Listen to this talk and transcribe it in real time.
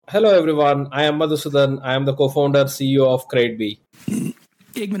Hello everyone, I am Madhusudan. I am the co-founder CEO of Kreditbee.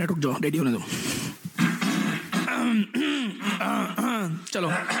 एक minute रुक जाओ, ready होने दो। चलो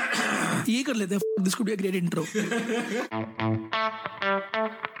ये कर लेते हैं। This could be a great intro.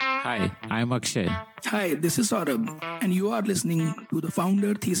 Hi, I'm Akshay. Hi, this is Saurabh, and you are listening to the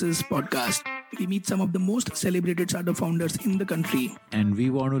Founder Thesis podcast. We meet some of the most celebrated startup founders in the country. And we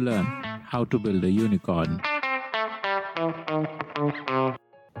want to learn how to build a unicorn.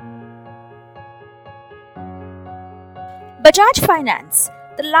 Bajaj Finance,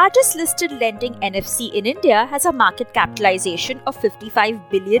 the largest listed lending NFC in India, has a market capitalization of $55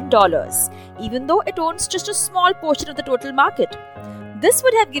 billion, even though it owns just a small portion of the total market. This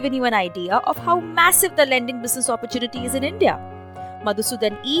would have given you an idea of how massive the lending business opportunity is in India.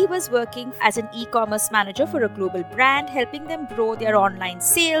 Madhusudan was working as an e-commerce manager for a global brand, helping them grow their online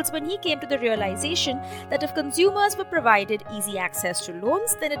sales when he came to the realization that if consumers were provided easy access to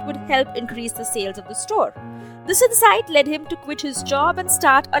loans, then it would help increase the sales of the store. This insight led him to quit his job and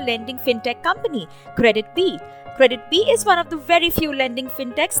start a lending fintech company, Kreditbee. Kreditbee is one of the very few lending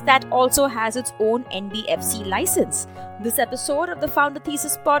fintechs that also has its own NBFC license. This episode of the Founder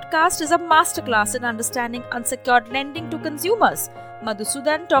Thesis podcast is a masterclass in understanding unsecured lending to consumers.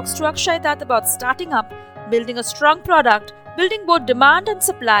 Madhusudan talks to Akshay Datt about starting up, building a strong product, building both demand and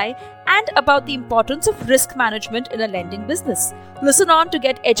supply, and about the importance of risk management in a lending business. Listen on to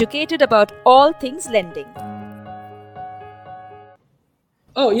get educated about all things lending.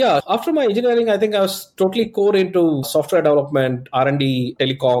 Oh yeah, after my engineering, I think I was totally core into software development, R&D,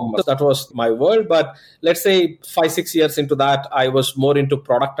 telecom. That was my world. But let's say 5-6 years into that, I was more into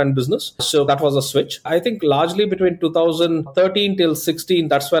product and business. So that was a switch. I think largely between 2013 till 16,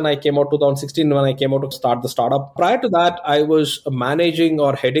 that's when I came out, 2016 when I came out to start the startup. Prior to that, I was managing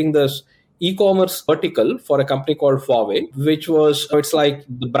or heading this e-commerce vertical for a company called Huawei, it's like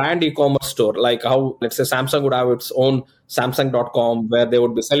the brand e-commerce store, like how, let's say, Samsung would have its own Samsung.com where they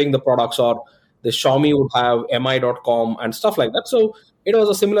would be selling the products, or the Xiaomi would have mi.com and stuff like that. So it was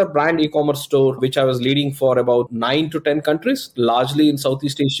a similar brand e-commerce store, which I was leading for about 9 to 10 countries, largely in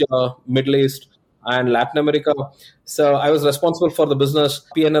Southeast Asia, Middle East, and Latin America. So I was responsible for the business,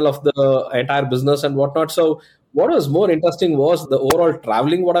 P&L of the entire business and whatnot. So what was more interesting was the overall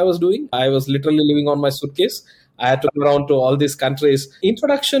traveling, what I was doing. I was literally living on my suitcase. I had to go around to all these countries.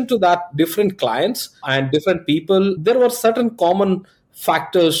 Introduction to that, different clients and different people. There were certain common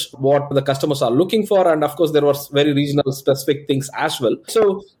factors what the customers are looking for, and of course there were very regional specific things as well.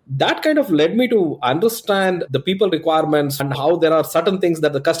 So that kind of led me to understand the people requirements and how there are certain things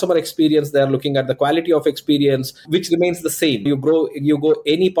that the customer experience, they're looking at the quality of experience, which remains the same. You go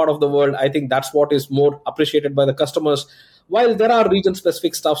any part of the world, I think that's what is more appreciated by the customers. While there are region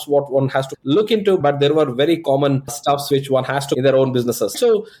specific stuffs what one has to look into, but there were very common stuffs which one has to in their own businesses.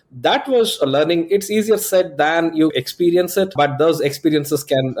 So that was a learning. It's easier said than you experience it, but those experiences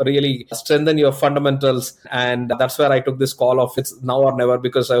can really strengthen your fundamentals. And that's where I took this call of it's now or never,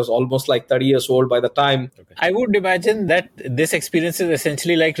 because I was almost like 30 years old by the time. I would imagine that this experience is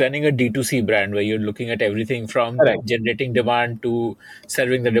essentially like running a D2C brand where you're looking at everything from generating demand to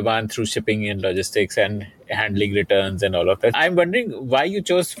serving the demand through shipping and logistics and handling returns and all of that. I'm wondering why you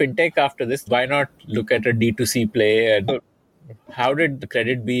chose fintech after this. Why not look at a D2C play? And how did the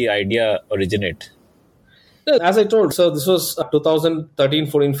Kreditbee idea originate? As I told, so this was 2013,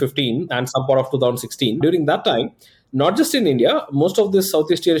 14, 15 and some part of 2016. During that time, not just in India, most of this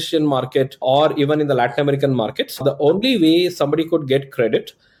Southeast Asian market or even in the Latin American markets, the only way somebody could get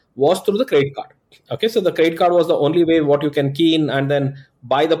credit was through the credit card. Okay, so the credit card was the only way what you can key in and then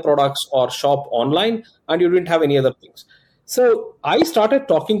buy the products or shop online, and you didn't have any other things. So I started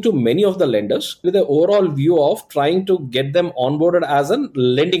talking to many of the lenders with the overall view of trying to get them onboarded as a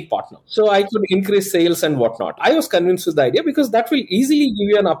lending partner. So I could increase sales and whatnot. I was convinced with the idea because that will easily give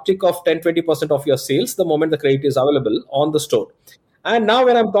you an uptick of 10-20% of your sales the moment the credit is available on the store. And now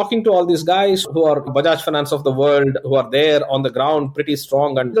when I'm talking to all these guys who are Bajaj Finance of the world, who are there on the ground pretty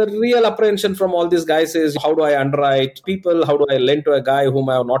strong, and the real apprehension from all these guys is how do I underwrite people? How do I lend to a guy whom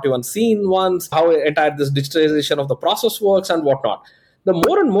I have not even seen once? How entire this digitalization of the process works and whatnot. The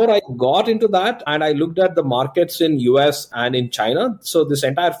more and more I got into that, and I looked at the markets in US and in China. So this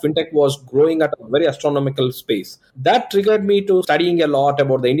entire fintech was growing at a very astronomical pace. That triggered me to studying a lot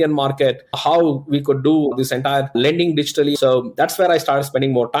about the Indian market, how we could do this entire lending digitally. So that's where I started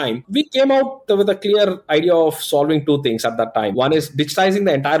spending more time. We came out with a clear idea of solving two things at that time. One is digitizing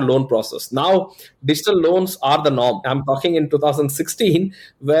the entire loan process. Now, digital loans are the norm. I'm talking in 2016,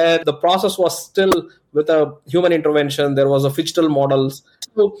 where the process was still with a human intervention. There was a digital models.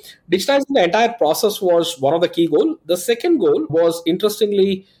 So digitizing the entire process was one of the key goals. The second goal was,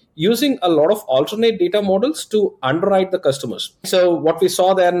 interestingly, using a lot of alternate data models to underwrite the customers. So what we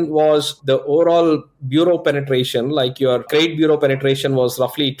saw then was the overall bureau penetration, like your credit bureau penetration was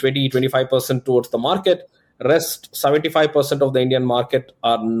roughly 20-25% towards the market. Rest 75% of the Indian market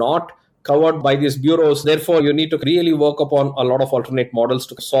are not covered by these bureaus. Therefore, you need to really work upon a lot of alternate models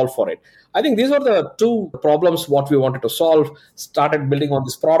to solve for it. I think these are the two problems what we wanted to solve. Started building on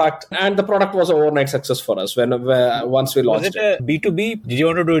this product, and the product was an overnight success for us once we launched it. Was it a B2B? Did you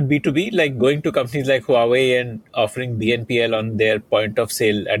want to do it B2B, like going to companies like Huawei and offering BNPL on their point of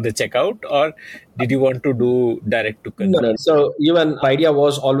sale at the checkout, or did you want to do direct to consumer? No. So even the idea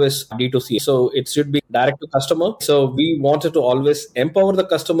was always D2C. So it should be direct to customer. So we wanted to always empower the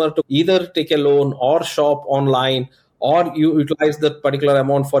customer to either take a loan or shop online, or you utilize that particular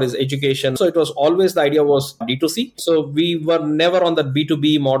amount for his education. So it was always, the idea was D2C. So we were never on the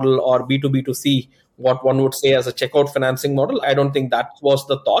B2B model or B2B2C, what one would say as a checkout financing model. I don't think that was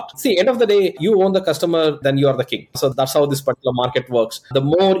the thought. See, end of the day, you own the customer, then you are the king. So that's how this particular market works. The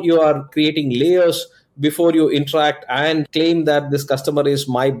more you are creating layers before you interact and claim that this customer is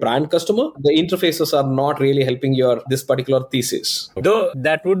my brand customer, the interfaces are not really helping this particular thesis. Though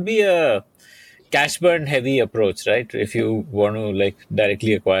that would be a cash burn heavy approach, right? If you want to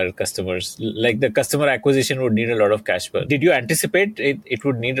directly acquire customers, like the customer acquisition would need a lot of cash burn. Did you anticipate it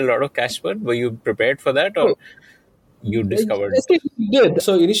would need a lot of cash burn? Were you prepared for that, or you discovered? Yes, it did.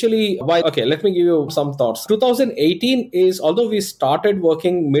 So initially, let me give you some thoughts. 2018 is, although we started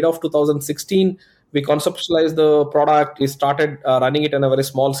working mid of 2016, we conceptualized the product. We started running it on a very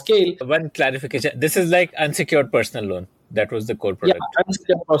small scale. One clarification. This is like unsecured personal loan. That was the core product. Yeah,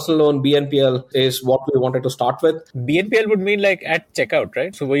 unsecured personal loan, BNPL, is what we wanted to start with. BNPL would mean like at checkout,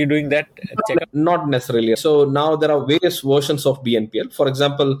 right? So were you doing that at checkout? Not necessarily. So now there are various versions of BNPL. For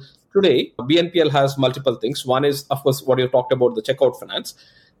example, today, BNPL has multiple things. One is, of course, what you talked about, the checkout finance.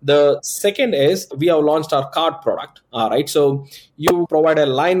 The second is we have launched our card product. Right. So you provide a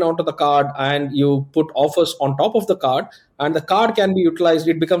line onto the card and you put offers on top of the card, and the card can be utilized.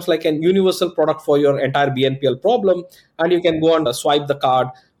 It becomes like an universal product for your entire BNPL problem. And you can go and swipe the card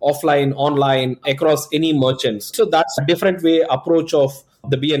offline, online, across any merchants. So that's a different approach of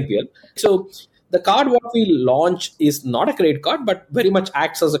the BNPL. So the card what we launch is not a credit card, but very much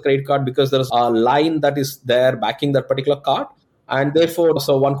acts as a credit card because there's a line that is there backing that particular card. And therefore,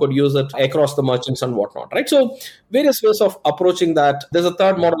 so one could use it across the merchants and whatnot, right? So various ways of approaching that. There's a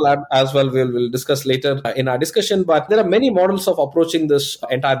third model as well we'll discuss later in our discussion, but there are many models of approaching this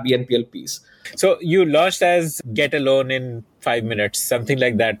entire BNPL piece. So you launched as get a loan in 5 minutes, something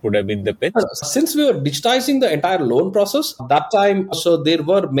like that would have been the pitch. Since we were digitizing the entire loan process, that time, so there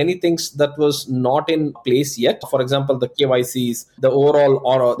were many things that was not in place yet. For example, the KYCs, the overall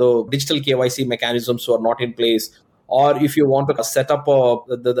or the digital KYC mechanisms were not in place. Or if you want to set up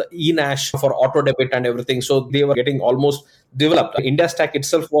the eNash for auto debit and everything. So they were getting almost developed. India Stack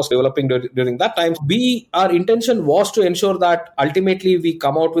itself was developing during that time. Our intention was to ensure that ultimately we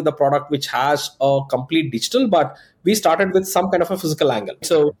come out with a product which has a complete digital, but we started with some kind of a physical angle.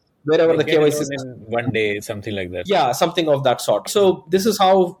 So wherever the KYC in one day, something like that. Yeah, something of that sort. So this is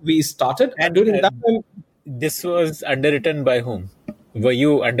how we started. And during that time, this was underwritten by whom? Were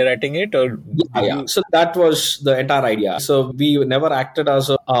you underwriting it, or? Yeah. So that was the entire idea. So we never acted as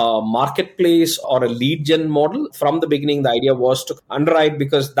a marketplace or a lead gen model. From the beginning, the idea was to underwrite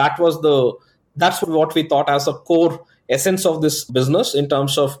because that's what we thought as a core essence of this business in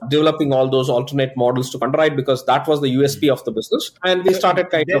terms of developing all those alternate models to underwrite, because that was the USP of the business. And we started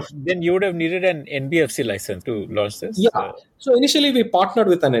Then you would have needed an NBFC license to launch this? Yeah. So initially we partnered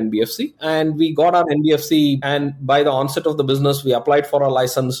with an NBFC and we got our NBFC, and by the onset of the business, we applied for a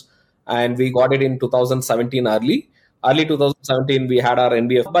license and we got it in 2017 Early 2017, we had our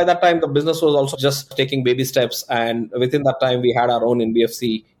NBFC. By that time, the business was also just taking baby steps. And within that time, we had our own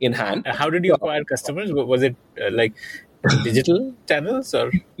NBFC in hand. How did you acquire customers? Was it like digital channels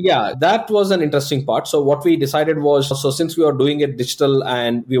or? Yeah, that was an interesting part. So what we decided was, so since we were doing it digital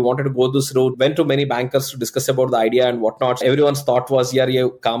and we wanted to go this route, went to many bankers to discuss about the idea and whatnot. Everyone's thought was, yaar, ye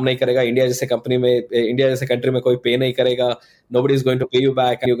kaam nahi karega. India jaise country mein koi pay nahi karega. Nobody is going to pay you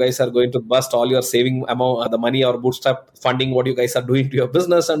back. You guys are going to bust all your saving amount, the money or bootstrap funding, what you guys are doing to your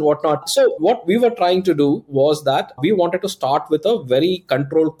business and whatnot. So what we were trying to do was that we wanted to start with a very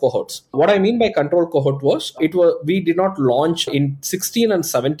controlled cohorts. What I mean by controlled cohort was, we did not launch in 16 and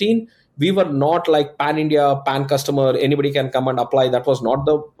 17. We were not like pan India, pan customer, anybody can come and apply. That was not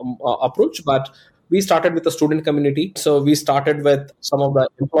the approach. But we started with the student community. So we started with some of the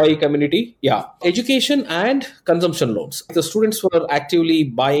employee community. Yeah. Education and consumption loans. The students were actively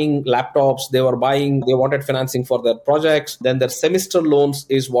buying laptops. They wanted financing for their projects. Then their semester loans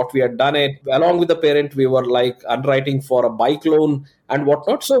is what we had done it. Along with the parent, we were like underwriting for a bike loan and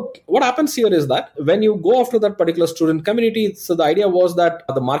whatnot. So what happens here is that when you go after that particular student community, so the idea was that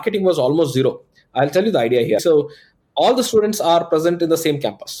the marketing was almost zero. I'll tell you the idea here. So all the students are present in the same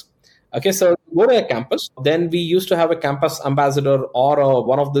campus. Okay, so go to a campus. Then we used to have a campus ambassador or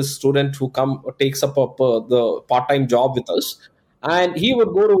one of the student who takes up the part-time job with us. And he would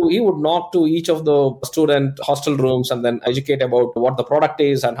knock to each of the student hostel rooms and then educate about what the product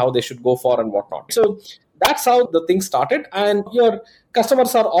is and how they should go for and whatnot. So that's how the thing started. And your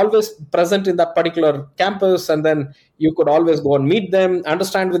customers are always present in that particular campus. And then you could always go and meet them,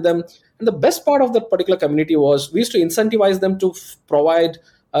 understand with them. And the best part of that particular community was we used to incentivize them to provide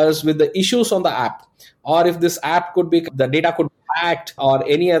us with the issues on the app. Or if this app the data could be hacked or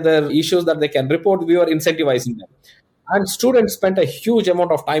any other issues that they can report, we were incentivizing them. And students spent a huge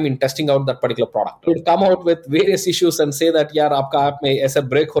amount of time in testing out that particular product. It would come out with various issues and say that, yeah, aapka app mein aisa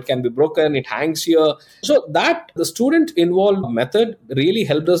break can be broken, it hangs here. So that the student involved method really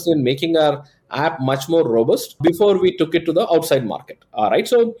helped us in making our app much more robust before we took it to the outside market. All right.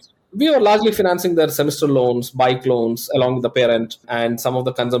 So we were largely financing their semester loans, bike loans, along with the parent, and some of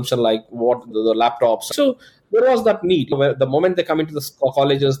the consumption like the laptops. So there was that need. The moment they come into the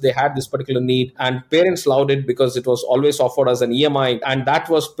colleges, they had this particular need, and parents loved it because it was always offered as an EMI, and that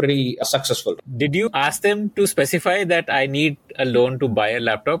was pretty successful. Did you ask them to specify that I need a loan to buy a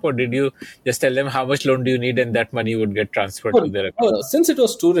laptop, or did you just tell them how much loan do you need and that money would get transferred to their account? Since it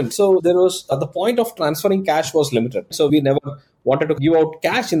was students, so there was the point of transferring cash was limited. So we never wanted to give out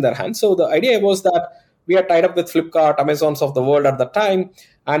cash in their hands. So the idea was that we are tied up with Flipkart, Amazons of the world at the time,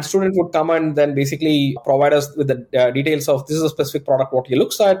 and students would come and then basically provide us with the details of this is a specific product, what he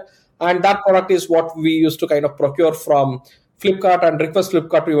looks at. And that product is what we used to kind of procure from Flipkart and request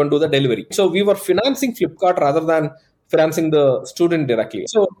Flipkart to even do the delivery. So we were financing Flipkart rather than financing the student directly.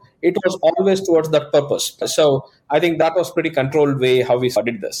 So it was always towards that purpose. So I think that was pretty controlled way how we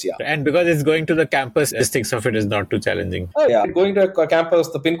did this. Yeah. And because it's going to the campus, logistics of it is not too challenging. Oh yeah, going to a campus,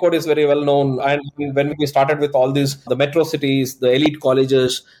 the pin code is very well known. And when we started with all these, the metro cities, the elite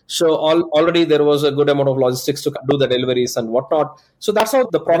colleges, so already there was a good amount of logistics to do the deliveries and whatnot. So that's how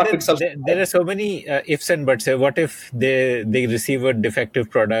the product itself. There are so many ifs and buts. What if they receive a defective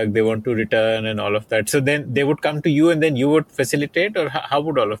product, they want to return and all of that? So then they would come to you and then you would facilitate, or how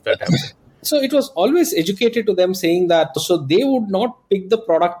would all of that happen? So it was always educated to them saying that, so they would not pick the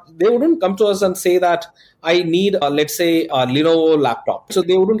product. They wouldn't come to us and say that I need, let's say, a Lenovo laptop. So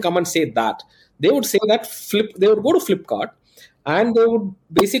they wouldn't come and say that. They would say that they would go to Flipkart and they would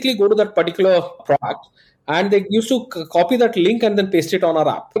basically go to that particular product. And they used to copy that link and then paste it on our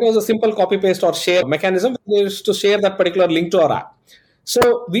app. It was a simple copy paste or share mechanism. They used to share that particular link to our app.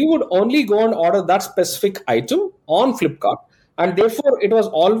 So we would only go and order that specific item on Flipkart. And therefore, it was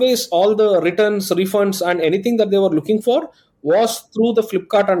always all the returns, refunds, and anything that they were looking for was through the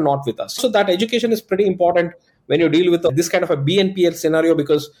Flipkart and not with us. So that education is pretty important when you deal with this kind of a BNPL scenario,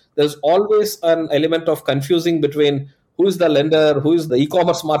 because there's always an element of confusing between who is the lender, who is the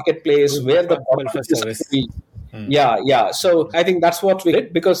e-commerce marketplace, where the product is going to be. Yeah. So I think that's what we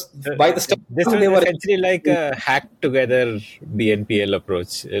did, because by the step this was essentially like a hack together BNPL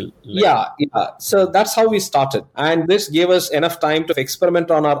approach. Yeah. So that's how we started, and this gave us enough time to experiment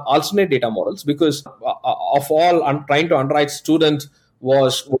on our alternate data models, because of all trying to underwrite student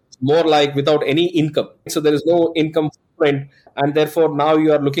was more like without any income. So there is no income footprint, and therefore now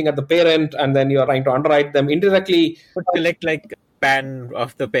you are looking at the parent and then you are trying to underwrite them indirectly. Collect like PAN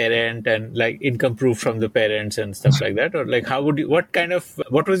of the parent and like income proof from the parents and stuff like that, or like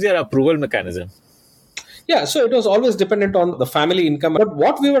what was your approval mechanism? Yeah, so it was always dependent on the family income. But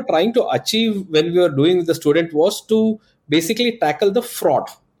what we were trying to achieve when we were doing with the student was to basically tackle the fraud.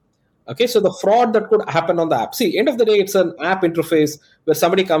 Okay, so the fraud that could happen on the app. See, end of the day, it's an app interface where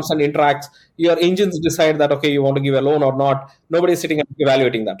somebody comes and interacts. Your engines decide that, okay, you want to give a loan or not. Nobody's sitting and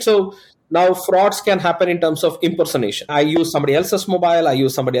evaluating that. So now frauds can happen in terms of impersonation. I use somebody else's mobile, I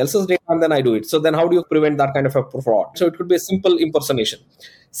use somebody else's data, and then I do it. So then how do you prevent that kind of a fraud? So it could be a simple impersonation.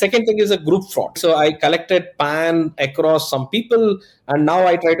 Second thing is a group fraud. So I collected PAN across some people, and now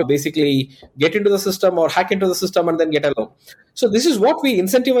I try to basically get into the system or hack into the system and then get a loan. So this is what we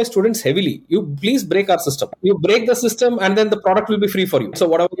incentivize students heavily. You please break our system. You break the system and then the product will be free for you. So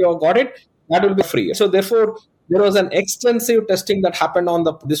whatever you got it, that will be free. So therefore, there was an extensive testing that happened on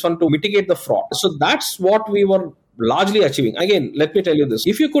this one to mitigate the fraud. So that's what we were largely achieving. Again, let me tell you this.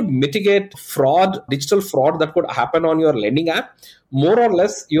 If you could mitigate fraud, digital fraud that could happen on your lending app, more or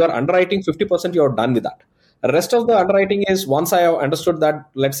less you are underwriting 50%, you're done with that. The rest of the underwriting is once I have understood that,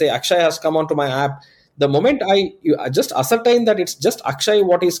 let's say Akshay has come onto my app, the moment I just ascertain that it's just Akshay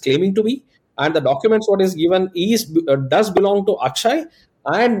what is claiming to be, and the documents what is given does belong to Akshay,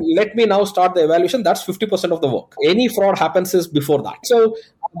 and let me now start the evaluation, that's 50% of the work. Any fraud happens is before that. So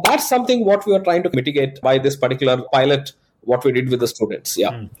that's something what we are trying to mitigate by this particular pilot, what we did with the students.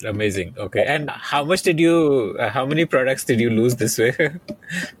 Yeah. Amazing. Okay. And how many products did you lose this way?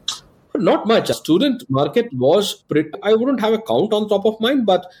 Not much. Student market was I wouldn't have a count on top of mind,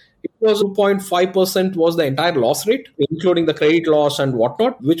 but it was 2.5% was the entire loss rate, including the credit loss and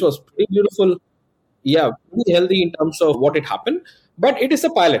whatnot, which was pretty beautiful. Yeah, pretty healthy in terms of what it happened. But it is a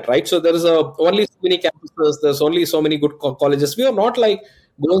pilot, right? So there is only so many campuses, there's only so many good colleges. We are not like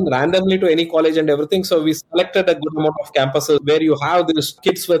going randomly to any college and everything. So we selected a good amount of campuses where you have these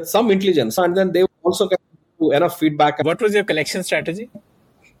kids with some intelligence, and then they also get enough feedback. What was your collection strategy?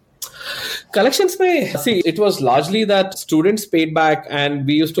 Collections it was largely that students paid back, and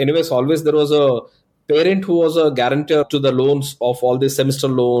we used to, anyways, always there was a parent who was a guarantor to the loans of all these semester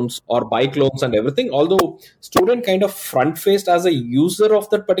loans or bike loans and everything. Although student kind of front faced as a user of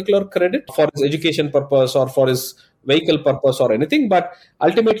that particular credit for his education purpose or for his vehicle purpose or anything, but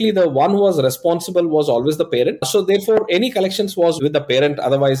ultimately the one who was responsible was always the parent. So therefore any collections was with the parent,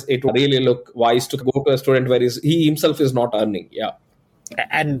 otherwise it would really look wise to go to a student where he himself is not earning. Yeah.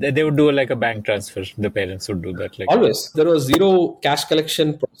 And they would do like a bank transfer. The parents would do that. Always. There was zero cash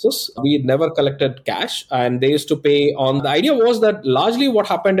collection process. We never collected cash, and they used to pay on. The idea was that largely what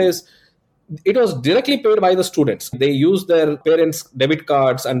happened is it was directly paid by the students. They used their parents' debit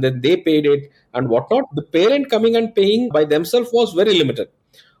cards and then they paid it and whatnot. The parent coming and paying by themselves was very limited.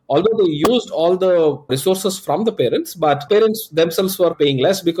 Although they used all the resources from the parents, but parents themselves were paying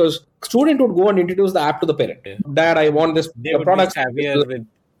less because student would go and introduce the app to the parent. Yeah. Dad, I want this product. With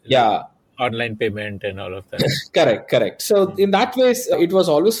online payment and all of that. Correct. So in that way, it was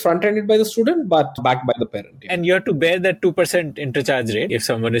always front-ended by the student, but backed by the parent. Yeah. And you have to bear that 2% intercharge rate. If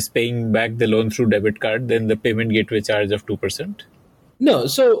someone is paying back the loan through debit card, then the payment gateway charge of 2%. No.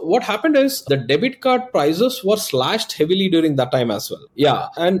 So what happened is the debit card prices were slashed heavily during that time as well. Yeah.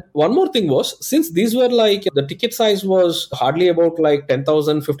 And one more thing was, since these were like the ticket size was hardly about like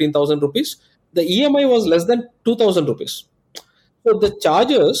 10,000, 15,000 rupees, the EMI was less than 2,000 rupees. So the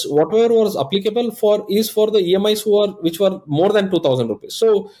charges, whatever was applicable for is for the EMIs which were more than 2,000 rupees.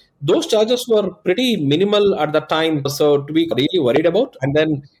 So those charges were pretty minimal at that time. So to be really worried about. And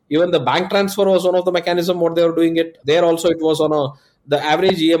then even the bank transfer was one of the mechanism what they were doing it. There also it was on the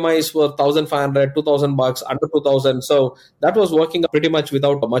average EMIs were 1,500, 2,000 bucks, under 2,000. So that was working pretty much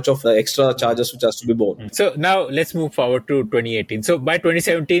without much of the extra charges which has to be borne. So now let's move forward to 2018. So by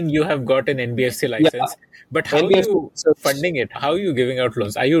 2017, you have got an NBFC license. Yeah. But how are you funding it? How are you giving out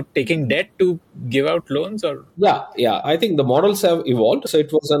loans? Are you taking debt to give out loans? Or Yeah. I think the models have evolved. So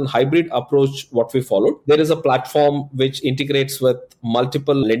it was a hybrid approach what we followed. There is a platform which integrates with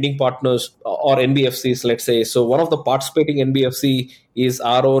multiple lending partners or NBFCs, let's say. So one of the participating NBFC is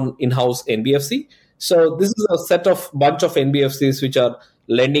our own in-house NBFC. So this is a bunch of NBFCs which are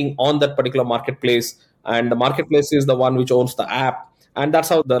lending on that particular marketplace. And the marketplace is the one which owns the app. And that's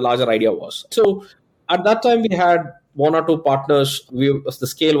how the larger idea was. So at that time, we had one or two partners. The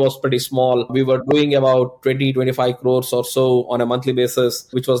scale was pretty small. We were doing about 20-25 crores or so on a monthly basis,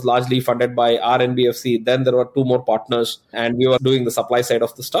 which was largely funded by our NBFC. Then there were two more partners, and we were doing the supply side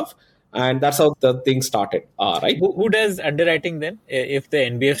of the stuff. And that's how the thing started, right? Who does underwriting then, if the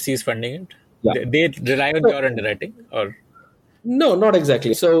NBFC is funding it? Yeah. They rely on your underwriting or? No, not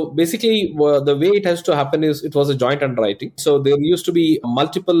exactly. So basically, the way it has to happen is it was a joint underwriting. So there used to be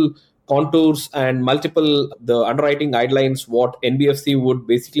multiple contours and the underwriting guidelines what NBFC would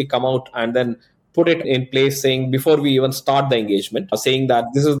basically come out and then put it in place, saying before we even start the engagement, saying that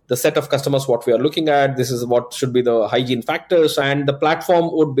this is the set of customers what we are looking at, this is what should be the hygiene factors, and the platform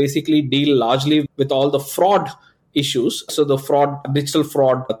would basically deal largely with all the fraud issues. So the digital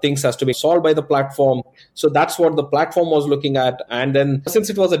fraud things has to be solved by the platform. So that's what the platform was looking at. And then since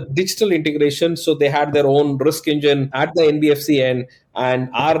it was a digital integration, so they had their own risk engine at the NBFC end, and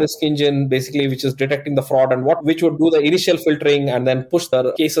our risk engine basically, which is detecting the fraud and which would do the initial filtering and then push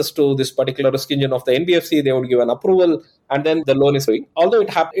the cases to this particular risk engine of the NBFC. They would give an approval and then the loan is free. Although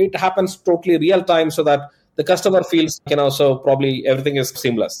it happens totally real time so that the customer feels, so probably everything is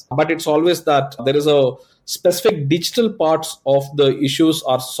seamless. But it's always that there is a specific digital parts of the issues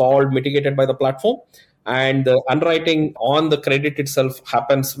are solved, mitigated by the platform. And the underwriting on the credit itself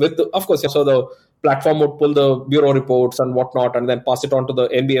happens with, of course, so the platform would pull the bureau reports and whatnot and then pass it on to the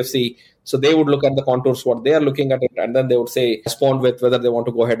NBFC. So they would look at the contours, what they are looking at it, and then they would say, respond with whether they want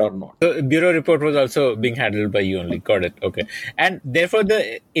to go ahead or not. So bureau report was also being handled by you only. Got it. Okay. And therefore,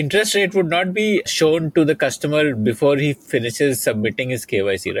 the interest rate would not be shown to the customer before he finishes submitting his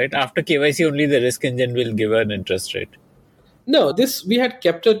KYC, right? After KYC, only the risk engine will give an interest rate. No, this we had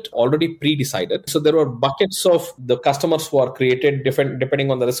kept it already pre-decided. So there were buckets of the customers who are created different depending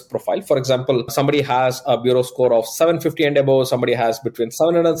on the risk profile. For example, somebody has a bureau score of 750 and above, somebody has between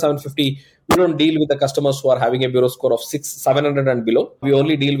 700 and 750. We don't deal with the customers who are having a bureau score of 700 and below. We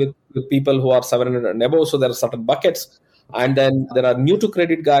only deal with people who are 700 and above. So there are certain buckets. And then there are new to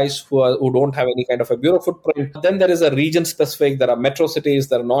credit guys who don't have any kind of a bureau footprint. Then there is a region specific. There are metro cities,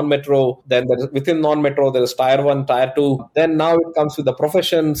 there are non-metro. Then there is, within non-metro, there is tier 1, tier 2. Then now it comes with the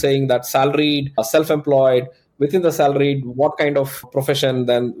profession saying that salaried, self-employed. Within the salaried, what kind of profession?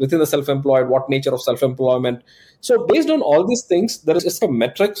 Then within the self-employed, what nature of self-employment? So based on all these things, there is just a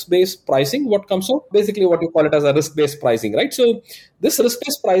metrics-based pricing what comes out. Basically what you call it as a risk-based pricing, right? So this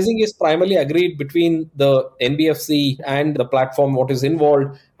risk-based pricing is primarily agreed between the NBFC and the platform, what is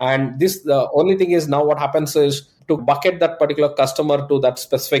involved. And this, the only thing is now what happens is to bucket that particular customer to that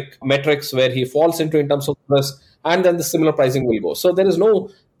specific metrics where he falls into in terms of risk, and then the similar pricing will go. So there is no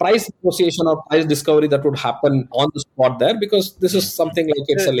price negotiation or price discovery that would happen on the spot there, because this is something like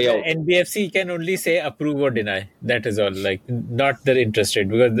it's a layout. NBFC can only say approve or deny. That is all, like not the interest rate,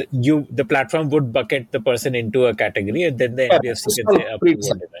 because the platform would bucket the person into a category, and then the NBFC can say approve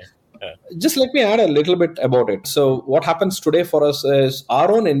or deny. Just let me add a little bit about it. So what happens today for us is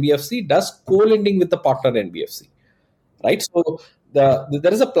our own NBFC does co-lending with the partner NBFC, right? So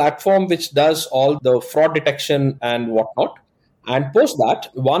there is a platform which does all the fraud detection and whatnot. And post that,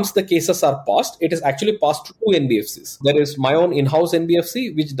 once the cases are passed, it is actually passed to two NBFCs. There is my own in-house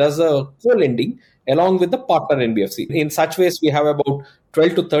NBFC, which does a co-lending along with the partner NBFC. In such ways, we have about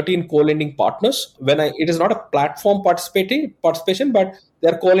 12 to 13 co-lending partners. It is not a platform participation, but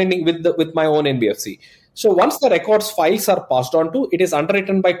they're co-lending with my own NBFC. So once the records files are passed on to, it is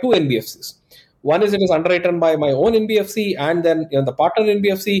underwritten by two NBFCs. One is it is underwritten by my own NBFC, and then the partner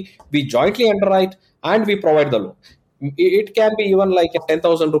NBFC, we jointly underwrite and we provide the loan. It can be even like a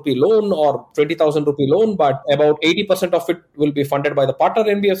 10,000 rupee loan or 20,000 rupee loan, but about 80% of it will be funded by the partner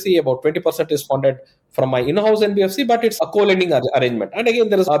NBFC. About 20% is funded from my in-house NBFC, but it's a co-lending arrangement. And again,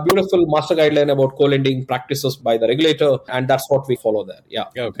 there is a beautiful master guideline about co-lending practices by the regulator, and that's what we follow there. Yeah.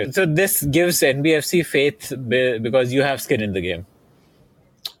 Okay. So this gives NBFC faith because you have skin in the game.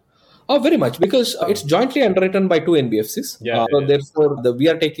 Oh, very much, because it's jointly underwritten by two NBFCs. Therefore, we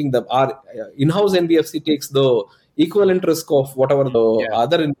are taking our in-house NBFC takes the equivalent risk of whatever the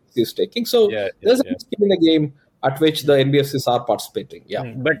other NBFC is taking. So there's a skin in the game at which the NBFCs are participating.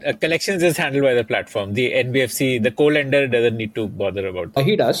 Yeah. But collections is handled by the platform. The NBFC, the co-lender doesn't need to bother about that.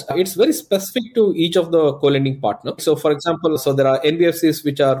 He does. It's very specific to each of the co-lending partners. So for example, there are NBFCs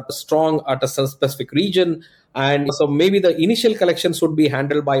which are strong at a specific region. And so maybe the initial collections would be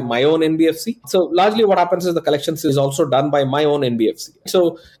handled by my own NBFC. So largely what happens is the collections is also done by my own NBFC.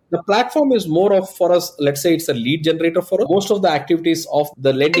 So the platform is more of, for us, let's say it's a lead generator for us. Most of the activities of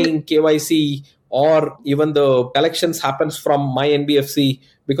the lending, KYC, or even the collections happens from my NBFC,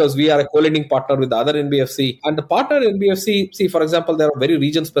 because we are a co-lending partner with the other NBFC. And the partner NBFC, see, for example, there are very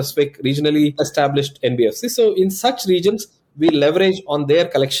region-specific, regionally established NBFC. So in such regions, we leverage on their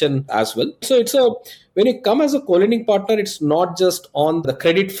collection as well. So when you come as a co-lending partner, it's not just on the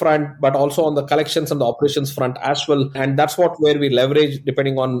credit front, but also on the collections and the operations front as well. And that's where we leverage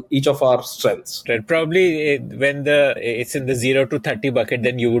depending on each of our strengths. Right. Probably when it's in the 0 to 30 bucket,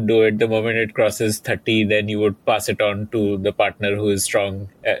 then you would do it. The moment it crosses 30, then you would pass it on to the partner who is strong.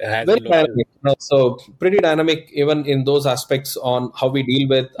 Very dynamic. So pretty dynamic even in those aspects on how we deal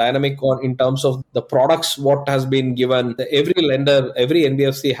with dynamic on in terms of the products, what has been given. Every lender, every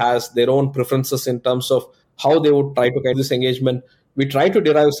NBFC has their own preferences in terms of how they would try to get this engagement. We try to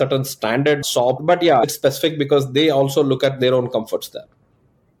derive certain standard SOP, but it's specific because they also look at their own comforts there.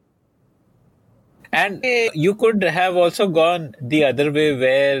 And you could have also gone the other way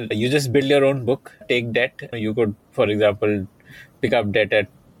where you just build your own book, take debt. You could, for example, pick up debt at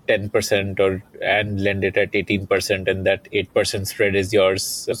 10% and lend it at 18%, and that 8% spread is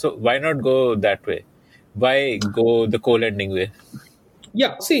yours. So why not go that way? Why go the co-lending way?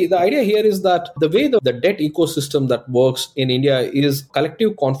 Yeah, see, the idea here is that the way the debt ecosystem that works in India is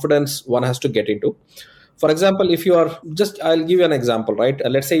collective confidence one has to get into. For example, if you are I'll give you an example, right?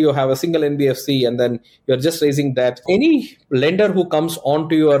 Let's say you have a single NBFC and then you're just raising debt. Any lender who comes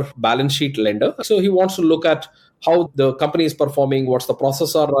onto your balance sheet lender, so he wants to look at how the company is performing, what's the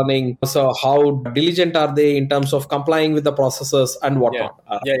process are running, so how diligent are they in terms of complying with the processes and Yeah. whatnot.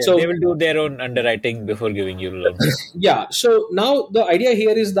 Yeah. So They will do their own underwriting before giving you a loan. yeah. So now the idea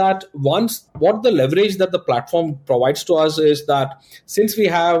here is that once what the leverage that the platform provides to us is that since we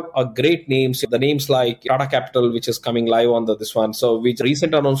have a great names, the names like Tata Capital, which is coming live on this one. So which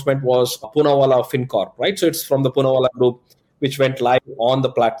recent announcement was Poonawalla FinCorp, right? So it's from the Poonawalla group, which went live on the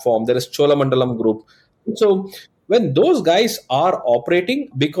platform. There is Cholamandalam group. So when those guys are operating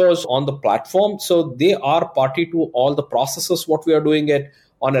because on the platform, so they are party to all the processes, what we are doing it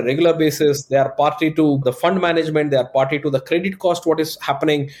on a regular basis. They are party to the fund management. They are party to the credit cost, what is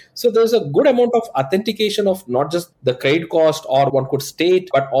happening. So there's a good amount of authentication of not just the credit cost or one could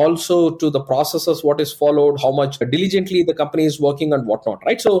state, but also to the processes, what is followed, how much diligently the company is working and whatnot,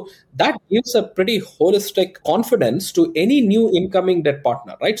 right? So that gives a pretty holistic confidence to any new incoming debt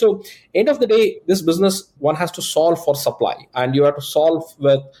partner, right? So end of the day, this business, one has to solve for supply, and you have to solve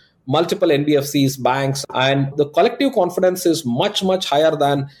with multiple NBFCs, banks, and the collective confidence is much, much higher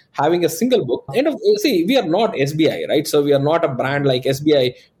than having a single book. See, we are not SBI, right? So we are not a brand like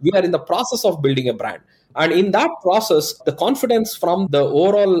SBI. We are in the process of building a brand. And in that process, the confidence from the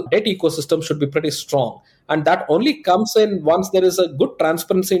overall debt ecosystem should be pretty strong. And that only comes in once there is a good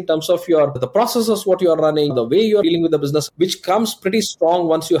transparency in terms of the processes, what you are running, the way you are dealing with the business, which comes pretty strong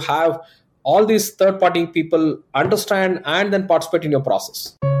once you have all these third-party people understand and then participate in your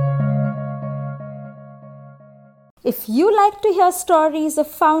process. If you like to hear stories of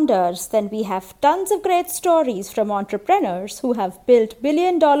founders, then we have tons of great stories from entrepreneurs who have built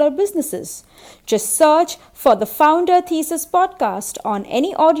billion-dollar businesses. Just search for the Founder Thesis podcast on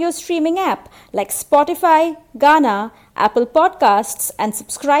any audio streaming app like Spotify, Gaana, Apple Podcasts, and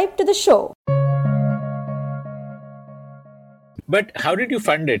subscribe to the show. But how did you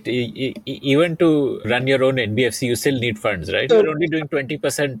fund it? Even to run your own NBFC, you still need funds, right? You're only doing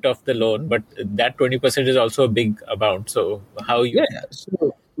 20% of the loan, but that 20% is also a big amount. So how you... Yeah.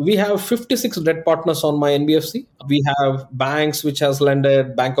 So we have 56 debt partners on my NBFC. We have banks which has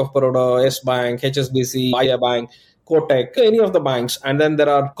lended, Bank of Baroda, S Bank, HSBC, IA Bank, Kotak, any of the banks. And then there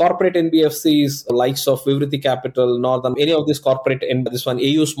are corporate NBFCs, likes of Vivrithi Capital, Northern, any of these corporate, in this one,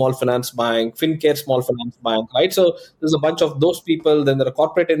 AU Small Finance Bank, FinCare Small Finance Bank, right? So there's a bunch of those people. Then there are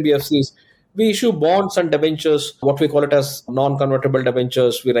corporate NBFCs. We issue bonds and debentures, what we call it as non-convertible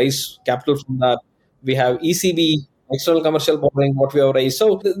debentures. We raise capital from that. We have ECB, external commercial borrowing, what we have raised.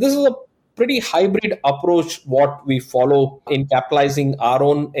 So this is a pretty hybrid approach what we follow in capitalizing our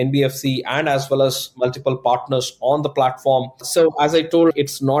own NBFC and as well as multiple partners on the platform. So as I told,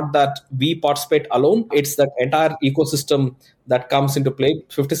 it's not that we participate alone. It's that entire ecosystem that comes into play.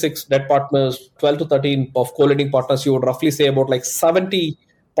 56 debt partners, 12 to 13 of co-lending partners. You would roughly say about like 70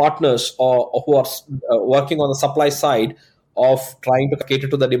 partners who are working on the supply side of trying to cater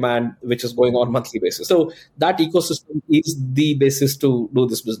to the demand which is going on monthly basis. So that ecosystem is the basis to do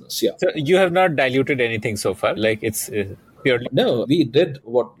this business. Yeah. So you have not diluted anything so far? Like it's purely... No, we did.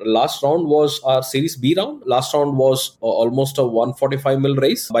 What last round was our Series B round. Last round was almost a 145 mil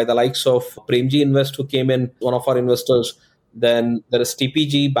raise by the likes of Premji Invest, who came in, one of our investors. Then there is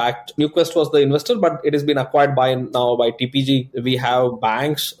TPG backed. Newquest was the investor, but it has been acquired by TPG. We have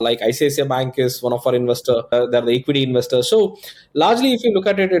banks like ICICI Bank is one of our investors. They're the equity investors. So largely, if you look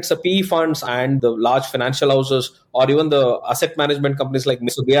at it, it's a PE funds and the large financial houses or even the asset management companies like me.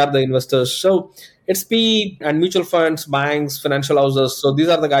 So they are the investors. So it's PE and mutual funds, banks, financial houses. So these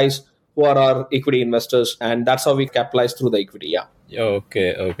are the guys who are our equity investors. And that's how we capitalize through the equity. Yeah.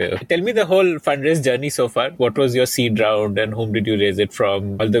 Okay. Tell me the whole fundraise journey so far. What was your seed round and whom did you raise it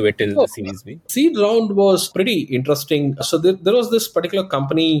from all the way till the Series B? Seed round was pretty interesting. So there was this particular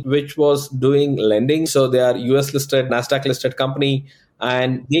company which was doing lending. So they are US listed, NASDAQ listed company.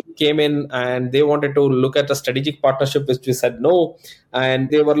 And they came in and they wanted to look at a strategic partnership, which we said no. And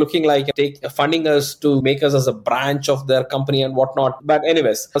they were looking like funding us to make us as a branch of their company and whatnot. But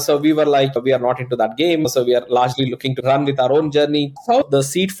anyways, so we were like, we are not into that game. So we are largely looking to run with our own journey. So the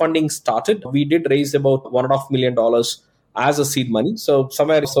seed funding started. We did raise about $1.5 million as a seed money. So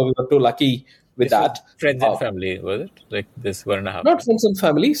we were too lucky with that. Friends and family, was it? Like this 1.5? Not friends and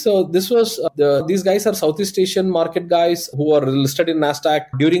family. So this was, these guys are Southeast Asian market guys who are listed in NASDAQ.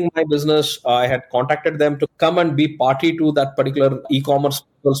 During my business, I had contacted them to come and be party to that particular e-commerce,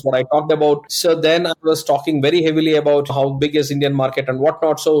 what I talked about. So then I was talking very heavily about how big is Indian market and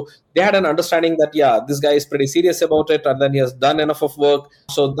whatnot. So they had an understanding that, yeah, this guy is pretty serious about it. And then he has done enough of work.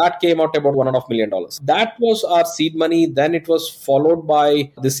 So that came out about $1.5 million. That was our seed money. Then it was followed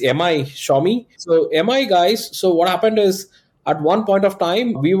by this MI Xiaomi. So MI guys, so what happened is At one point of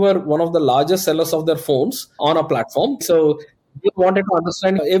time, we were one of the largest sellers of their phones on a platform. So we wanted to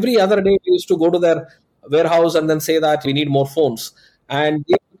understand. Every other day, we used to go to their warehouse and then say that we need more phones. And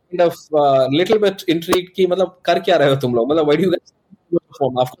they were kind of little bit intrigued. Ki, matlab, kar kya rahe ho tum log? Matlab, why do you guys need a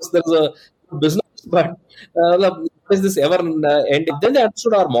phone? Of course, there's a business, but matlab, is this ever ending? Then they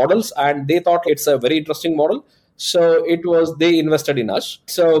understood our models and they thought it's a very interesting model. So they invested in us.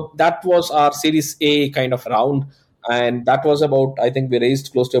 So that was our Series A kind of round. And that was about, I think we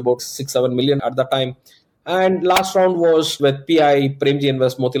raised close to about 6-7 million at that time. And last round was with PI, Premji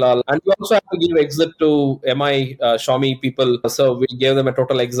Invest, Motilal. And we also had to give exit to MI, Xiaomi people. So we gave them a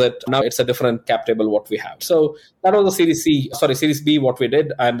total exit. Now it's a different cap table what we have. So that was the Series B what we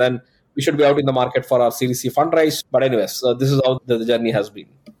did. And then we should be out in the market for our Series C fundraise. But anyways, so this is how the journey has been.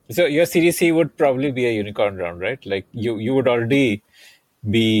 So your Series C would probably be a unicorn round, right? Like you would already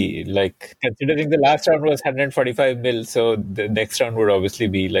be like, considering the last round was 145 mil, so the next round would obviously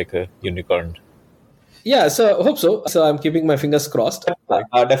be like a unicorn. Yeah, so I hope so. So I'm keeping my fingers crossed.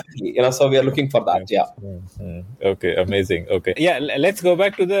 Definitely, so we are looking for that. Yeah. Mm-hmm. Okay, amazing. Okay, yeah. Let's go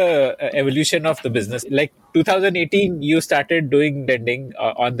back to the evolution of the business. Like 2018, you started doing lending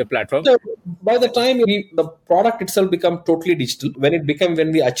on the platform. So by the time the product itself became totally digital,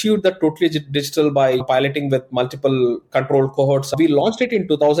 when we achieved the totally digital by piloting with multiple control cohorts, we launched it in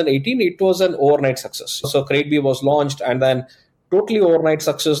 2018. It was an overnight success. So Kreditbee was launched, and then totally overnight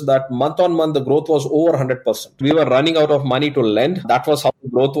success that month on month, the growth was over 100%. We were running out of money to lend. That was how the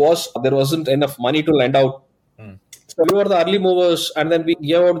growth was. There wasn't enough money to lend out. So we were the early movers, and then we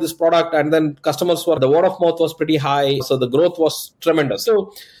gave out this product, and then the word of mouth was pretty high. So the growth was tremendous.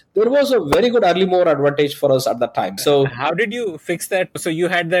 So there was a very good early mover advantage for us at that time. So how did you fix that? So you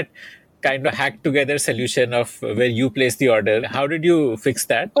had that kind of hacked together solution of where you place the order. How did you fix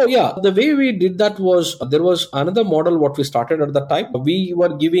that? Oh yeah, the way we did that was there was another model what we started at the time. We were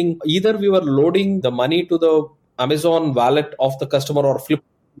loading the money to the Amazon wallet of the customer or Flip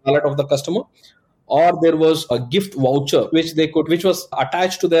wallet of the customer, or there was a gift voucher which was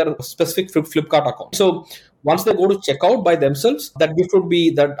attached to their specific Flipkart account. So once they go to checkout by themselves, that gift would be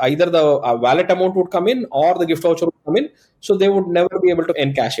that either the wallet amount would come in or the gift voucher would come in. So they would never be able to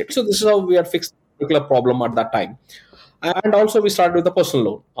encash it. So this is how we had fixed the particular problem at that time. And also we started with the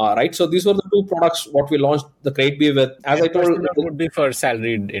personal loan. Right. So these were the two products what we launched the Kreditbee with. As I told, personal loan would be for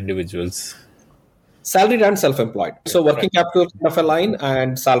salaried individuals. Salaried and self-employed. So working capital kind of a line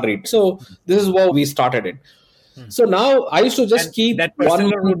and salaried. So this is how we started it. So now I used to just keep that personal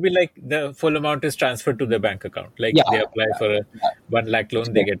loan would be like the full amount is transferred to the bank account. Like they apply for a 1 lakh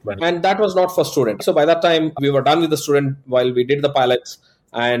loan, they get 1 lakh. And that was not for student. So by that time we were done with the student while we did the pilots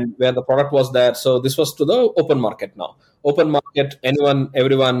and where the product was there. So this was to the open market now. Open market,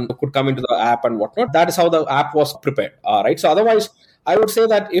 everyone could come into the app and whatnot. That is how the app was prepared. Right. So otherwise, I would say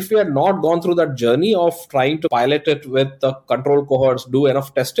that if we had not gone through that journey of trying to pilot it with the control cohorts, do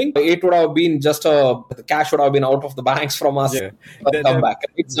enough testing, it would have been the cash would have been out of the banks from us. Yeah. Come back.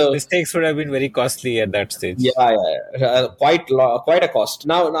 The mistakes would have been very costly at that stage. Yeah. Quite a cost.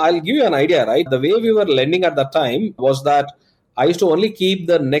 Now, I'll give you an idea, right? The way we were lending at that time was that I used to only keep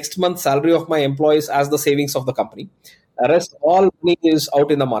the next month's salary of my employees as the savings of the company. The rest, all money is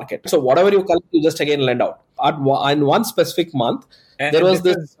out in the market. So whatever you collect, you just again lend out. In one specific month, there was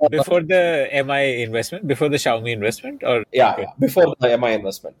this before the MI investment, before the Xiaomi investment, or before the MI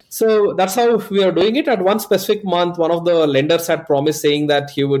investment. So that's how we are doing it. At one specific month, one of the lenders had promised saying that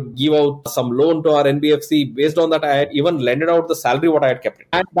he would give out some loan to our NBFC. Based on that, I had even lended out the salary what I had kept,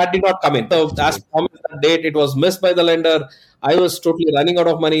 and that did not come in. So as promised, that date it was missed by the lender. I was totally running out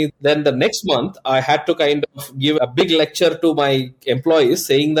of money. Then the next month, I had to kind of give a big lecture to my employees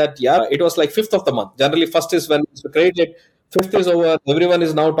saying that, it was like 5th of the month. Generally, first is when it's created. 5th is over. Everyone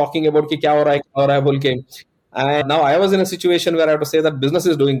is now talking about ki kya ho raha hai. And now I was in a situation where I have to say that business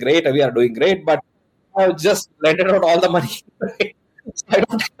is doing great. We are doing great, but I just lended out all the money. So I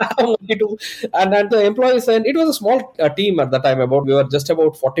don't have money to. And then the employees, and it was a small team at the time. We were just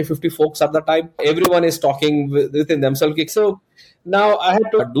about 40-50 folks at the time. Everyone is talking within themselves. So now I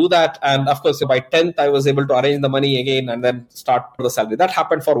had to do that. And of course, by 10th, I was able to arrange the money again and then start the salary. That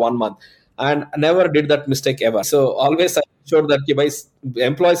happened for 1 month. And I never did that mistake ever. So always I ensured that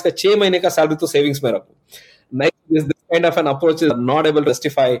employees ka 6 mahine ka salary to savings mein rakho. Next is this kind of an approach is not able to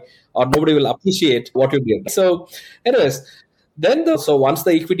justify or nobody will appreciate what you did. So anyways, so once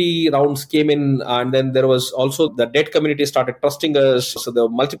the equity rounds came in, and then there was also the debt community started trusting us. So there were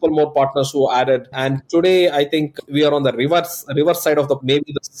multiple more partners who added. And today, I think we are on the reverse side of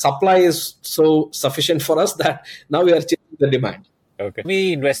maybe the supply is so sufficient for us that now we are changing the demand. Okay.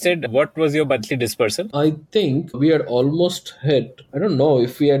 We invested, what was your monthly dispersal? I think we had almost hit, I don't know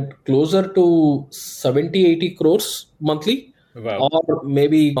if we had closer to 70, 80 crores monthly. Wow. Or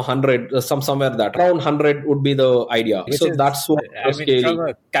maybe 100, somewhere that. Around 100 would be the idea. Which so is, that's what the scale. from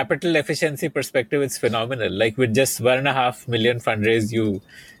a capital efficiency perspective, it's phenomenal. Like with just 1.5 million fundraise, you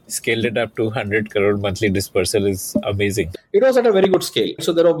scaled it up to 100 crore monthly dispersal is amazing. It was at a very good scale.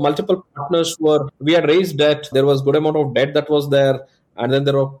 So there were multiple partners we had raised debt. There was good amount of debt that was there. And then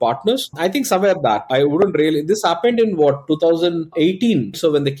there were partners. I think somewhere that I wouldn't really, this happened in 2018.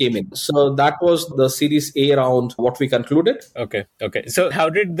 So when they came in. So that was the Series A round, what we concluded. Okay. So how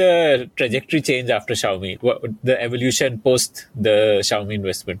did the trajectory change after Xiaomi? What the evolution post the Xiaomi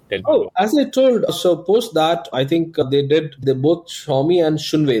investment? Tell me. As I told, so post that, I think they both Xiaomi and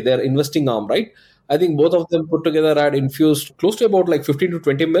Shunwei, their investing arm, right? I think both of them put together had infused close to about like 15 to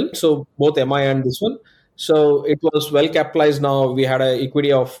 20 mil. So both MI and this one. So it was well capitalized now. We had an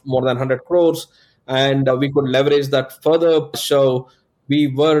equity of more than 100 crores and we could leverage that further. So we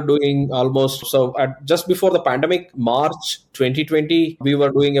were doing almost, just before the pandemic, March 2020, we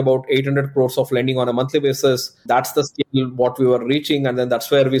were doing about 800 crores of lending on a monthly basis. That's the scale what we were reaching. And then that's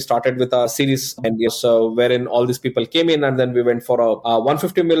where we started with our series. And so wherein all these people came in and then we went for a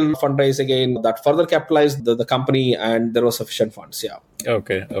 150 mil fundraise again that further capitalized the company and there was sufficient funds. Yeah.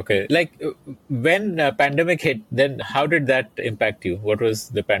 Okay. Like when pandemic hit, then how did that impact you? What was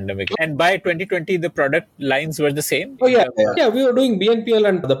the pandemic? And by 2020, the product lines were the same? Yeah, we were doing BNPL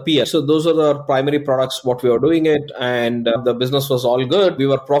and the PS. So those are the primary products, what we were doing it. And the business was all good. We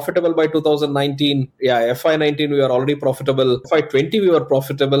were profitable by 2019. Yeah, FY19, we were already profitable. FY20, we were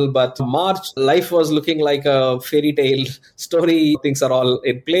profitable. But March, life was looking like a fairy tale story. Things are all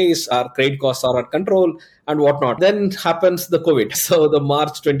in place. Our credit costs are under control and whatnot. Then happens the COVID. So the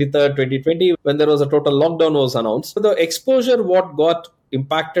March 23rd, 2020, when there was a total lockdown was announced. So the exposure, what got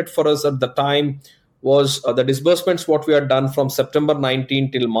impacted for us at the time was the disbursements, what we had done from September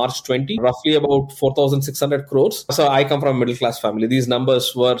 19 till March 20, roughly about 4,600 crores. So I come from a middle class family. These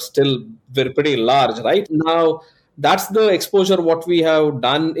numbers were still pretty large, right? Now, that's the exposure what we have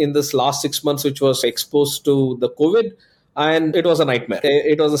done in this last 6 months, which was exposed to the COVID. And it was a nightmare.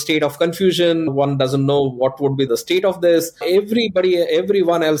 It was a state of confusion. One doesn't know what would be the state of this.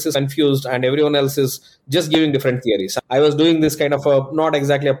 Everyone else is confused and everyone else is just giving different theories. I was doing this kind of not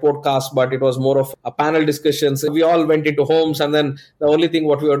exactly a podcast, but it was more of a panel discussions. We all went into homes and then the only thing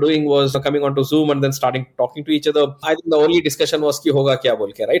what we were doing was coming onto Zoom and then starting talking to each other. I think the only discussion was ki hoga kya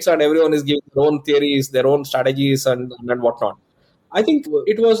bolke, right? So and everyone is giving their own theories, their own strategies and whatnot. I think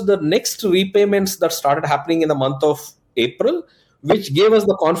it was the next repayments that started happening in the month of April, which gave us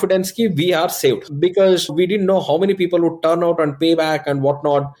the confidence that we are saved because we didn't know how many people would turn out and pay back and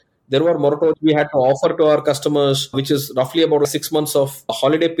whatnot. There were moratoriums we had to offer to our customers, which is roughly about 6 months of a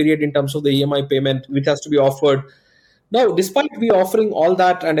holiday period in terms of the EMI payment, which has to be offered. Now, despite we offering all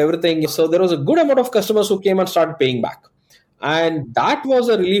that and everything, so there was a good amount of customers who came and started paying back. And that was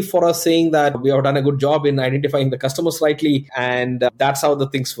a relief for us, saying that we have done a good job in identifying the customers rightly. And that's how the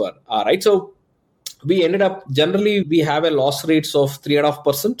things were. All right. So we ended up, generally, we have a loss rates of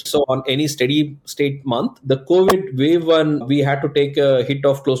 3.5%. So on any steady state month, the COVID wave one, we had to take a hit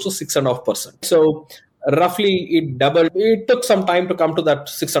of close to 6.5%. So roughly it doubled. It took some time to come to that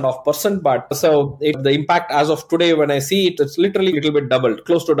 6.5%, but so the impact as of today, when I see it, it's literally a little bit doubled,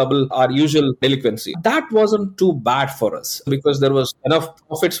 close to double our usual delinquency. That wasn't too bad for us because there was enough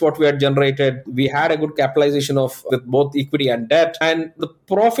profits what we had generated. We had a good capitalization with both equity and debt, and the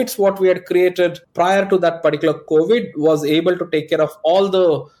profits what we had created prior to that particular COVID was able to take care of all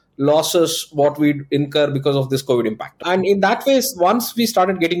the losses what we'd incur because of this COVID impact. And in that way, once we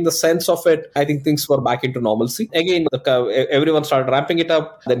started getting the sense of it, I think things were back into normalcy. Again, everyone started ramping it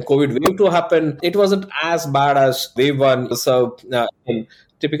up. Then COVID wave 2 happened. It wasn't as bad as wave 1. So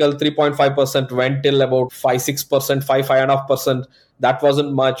typical 3.5% went till about 5-6%, 5.5%. That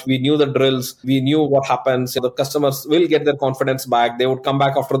wasn't much. We knew the drills. We knew what happens. The customers will get their confidence back. They would come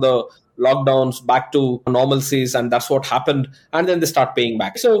back after the lockdowns back to normalcies, and that's what happened. And then they start paying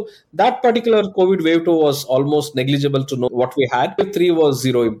back. So that particular COVID wave 2 was almost negligible to know what we had. Wave 3 was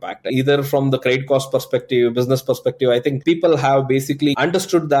zero impact, either from the credit cost perspective, business perspective. I think people have basically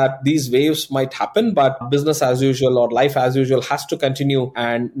understood that these waves might happen, but business as usual or life as usual has to continue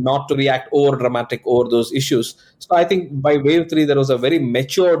and not to react over dramatic over those issues. So I think by wave 3, there was a very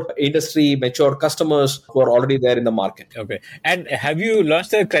matured industry, matured customers who are already there in the market. Okay. And have you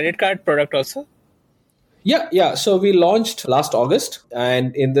launched a credit card product also? Yeah. So we launched last August,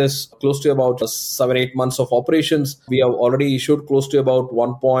 and in this close to about 7-8 months of operations, we have already issued close to about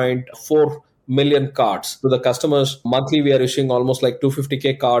 1.4 million cards to the customers. Monthly, we are issuing almost like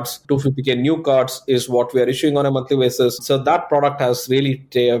 250K cards. 250K new cards is what we are issuing on a monthly basis. So that product has really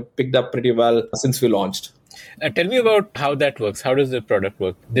picked up pretty well since we launched. Tell me about how that works. How does the product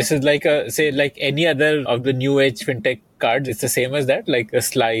work? This is like like any other of the new age fintech cards. It's the same as that, like a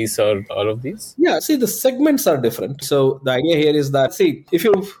slice or all of these? Yeah, see, the segments are different. So the idea here is that, see, if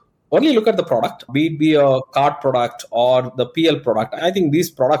you only look at the product, be it be a card product or the PL product, I think these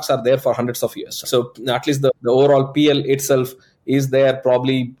products are there for hundreds of years. So at least the overall PL itself is there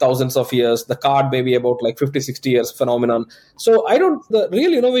probably thousands of years. The card may be about like 50, 60 years phenomenon. So the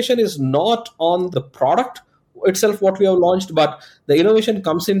real innovation is not on the product itself, what we have launched, but the innovation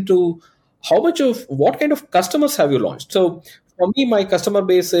comes into what kind of customers have you launched. So for me, my customer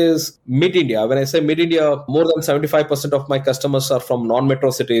base is mid-India. When I say mid-India, more than 75% of my customers are from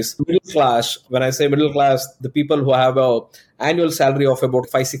non-metro cities. Middle class, when I say middle class, the people who have a annual salary of about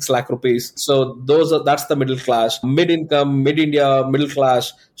 5-6 lakh rupees. So that's the middle class. Mid-income, mid-India, middle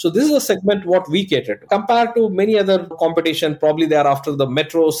class. So this is a segment what we cater to. Compared to many other competition, probably they are after the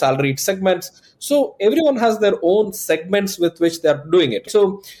metro salaried segments. So everyone has their own segments with which they are doing it.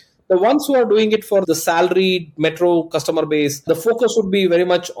 So the ones who are doing it for the salaried metro customer base, the focus would be very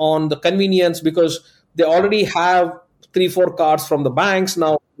much on the convenience because they already have 3-4 cards from the banks.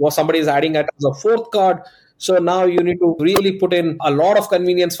 Now somebody is adding it as a fourth card. So now you need to really put in a lot of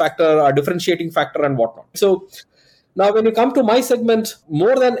convenience factor, a differentiating factor and whatnot. So now when you come to my segment,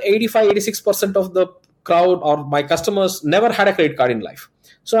 more than 85-86% of the crowd or my customers never had a credit card in life.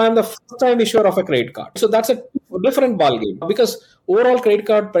 So I'm the first time issuer of a credit card. So that's a different ballgame because overall credit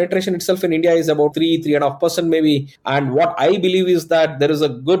card penetration itself in India is about 3.5% maybe. And what I believe is that there is a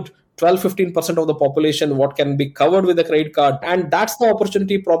good 12-15% of the population what can be covered with a credit card. And that's the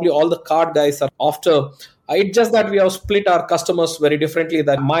opportunity probably all the card guys are after. It's just that we have split our customers very differently,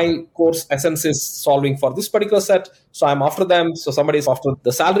 that my course essence is solving for this particular set. So I'm after them. So somebody is after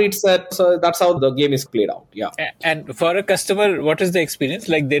the salaried set. So that's how the game is played out. Yeah. And for a customer, what is the experience?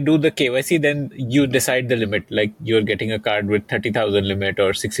 Like they do the KYC, then you decide the limit, like you're getting a card with 30,000 limit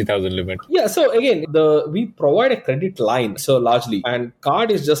or 60,000 limit. Yeah. So again, we provide a credit line. So largely, and card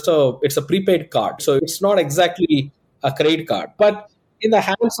is it's a prepaid card. So it's not exactly a credit card, but in the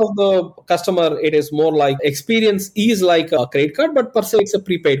hands of the customer, it is more like experience is like a credit card, but per se it's a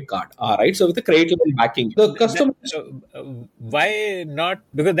prepaid card. All right. So with the credit line backing, the customer. Why not?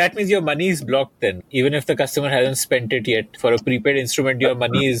 Because that means your money is blocked then. Even if the customer hasn't spent it yet, for a prepaid instrument, your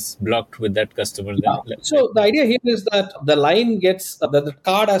money is blocked with that customer. Yeah. So the idea here is that the line the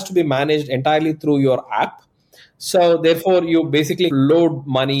card has to be managed entirely through your app. So therefore, you basically load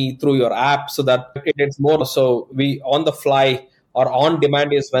money through your app so that it's more. So we on the fly or on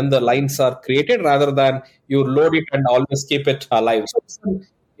demand is when the lines are created rather than you load it and always keep it alive. So it's an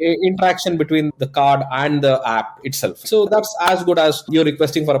interaction between the card and the app itself. So that's as good as you're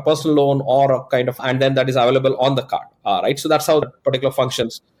requesting for a personal loan or a kind of, and then that is available on the card. Right. So that's how that particular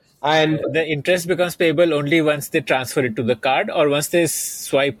functions. And the interest becomes payable only once they transfer it to the card or once they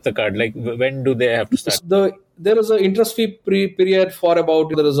swipe the card. Like when do they have to start? There is an interest free period for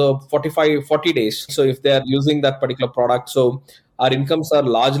there is a 40 days. So if they are using that particular product, so our incomes are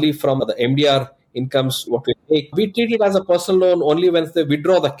largely from the MDR incomes, what we take. We treat it as a personal loan only when they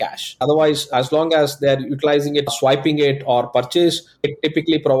withdraw the cash. Otherwise, as long as they're utilizing it, swiping it or purchase, it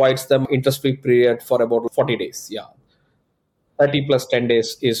typically provides them interest free period for about 40 days. Yeah. 30 plus 10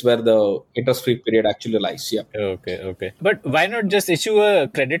 days is where the interest-free period actually lies. Yeah. Okay. But why not just issue a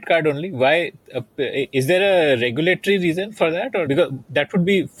credit card only? Why? Is there a regulatory reason for that? Or because that would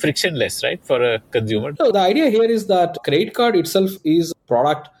be frictionless, right, for a consumer? So the idea here is that credit card itself is a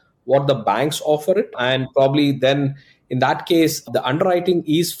product what the banks offer it. And probably then in that case, the underwriting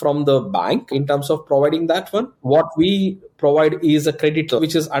is from the bank in terms of providing that one. What we provide is a credit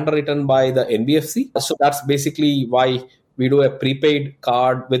which is underwritten by the NBFC. So that's basically why we do a prepaid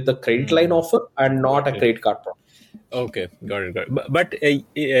card with the credit line offer and not a credit card product. Okay, got it. But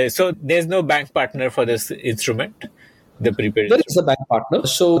so there's no bank partner for this instrument, the prepaid. There is a bank partner.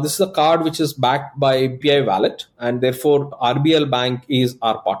 So this is a card which is backed by PI Wallet, and therefore RBL Bank is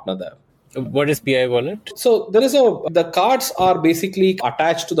our partner there. What is PI Wallet? So the cards are basically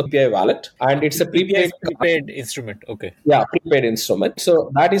attached to the PI Wallet, and it's a prepaid instrument. Okay. Yeah, prepaid instrument. So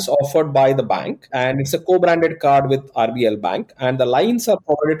that is offered by the bank, and it's a co-branded card with RBL Bank, and the lines are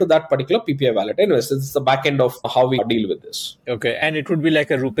provided to that particular PPI Wallet. Anyways, this is the back end of how we deal with this. Okay, and it would be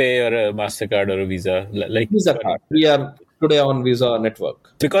like a RuPay or a MasterCard or a Visa, like Visa card. We are today on Visa network.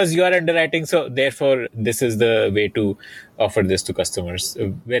 Because you are underwriting, so therefore this is the way to offer this to customers.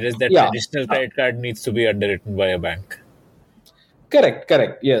 Whereas that traditional credit card needs to be underwritten by a bank. Correct.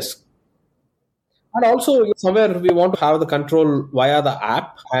 Yes. And also, somewhere we want to have the control via the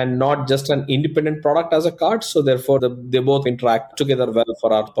app and not just an independent product as a card. So therefore, they both interact together well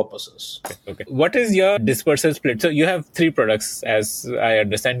for our purposes. Okay. What is your dispersal split? So you have three products, as I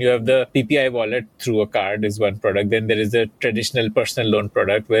understand. You have the PPI wallet through a card is one product. Then there is the traditional personal loan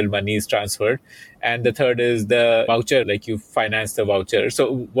product where money is transferred. And the third is the voucher, like you finance the voucher.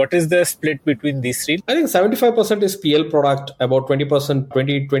 So what is the split between these three? I think 75% is PL product, about 20%,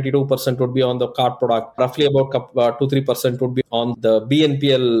 22% would be on the card product. Roughly about 2-3% would be on the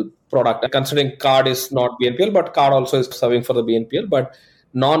BNPL product. Considering card is not BNPL, but card also is serving for the BNPL. But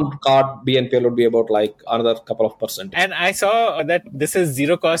non-card BNPL would be about like another couple of percent. And I saw that this is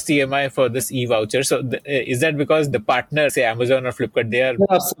zero cost EMI for this e-voucher. So is that because the partner, say Amazon or Flipkart, there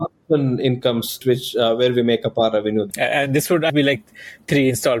are some incomes which where we make up our revenue. And this would be like 3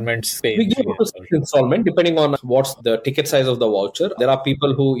 installments. We give up to 6 installment depending on what's the ticket size of the voucher. There are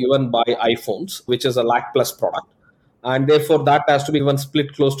people who even buy iPhones, which is a lakh plus product. And therefore, that has to be even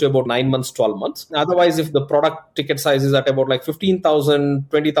split close to about 9 months, 12 months. Otherwise, if the product ticket size is at about like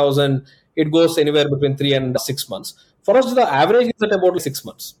 15,000, 20,000, it goes anywhere between 3 and 6 months. For us, the average is at about 6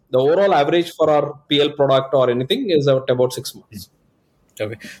 months. The overall average for our PL product or anything is at about 6 months.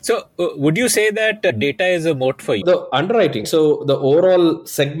 Okay. So would you say that data is a moat for you? The underwriting. So the overall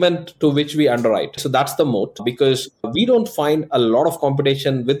segment to which we underwrite. So that's the moat, because we don't find a lot of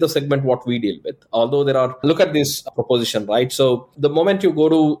competition with the segment what we deal with. Although look at this proposition, right? So the moment you go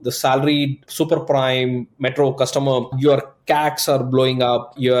to the salaried, super prime, metro customer, your CACs are blowing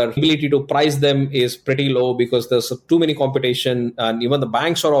up. Your ability to price them is pretty low because there's too many competition, and even the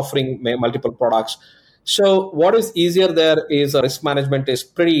banks are offering multiple products. So what is easier there is risk management is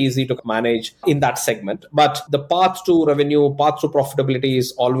pretty easy to manage in that segment. But the path to revenue, path to profitability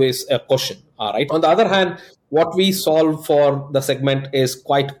is always a question. All right. On the other hand, what we solve for the segment is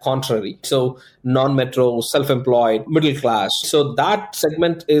quite contrary. So non-metro, self-employed, middle class. So that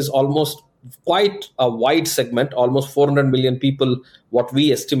segment is almost quite a wide segment, almost 400 million people, what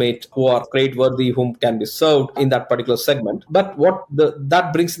we estimate, who are credit worthy, whom can be served in that particular segment. But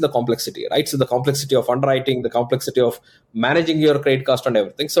that brings in the complexity, right? So the complexity of underwriting, the complexity of managing your credit cost and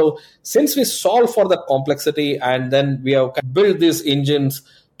everything. So since we solve for that complexity, and then we have built these engines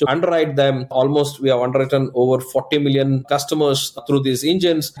to underwrite them, almost we have underwritten over 40 million customers through these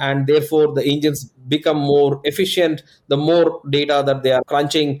engines, and therefore the engines become more efficient the more data that they are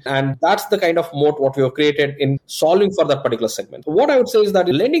crunching, and that's the kind of moat what we have created in solving for that particular segment. What I would say is that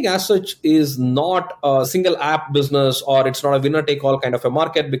lending as such is not a single app business, or it's not a winner take all kind of a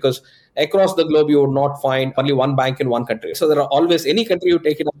market, because across the globe you would not find only one bank in one country. So there are always, any country you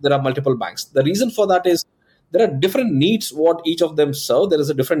take it up, there are multiple banks. The reason for that is there are different needs what each of them serve. There is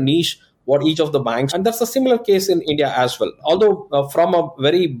a different niche what each of the banks, and that's a similar case in India as well. Although from a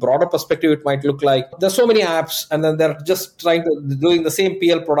very broader perspective, it might look like there's so many apps and then they're just doing the same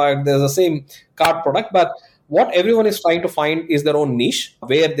PL product, there's the same card product, but what everyone is trying to find is their own niche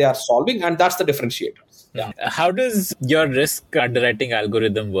where they are solving, and that's the differentiator. Yeah. How does your risk underwriting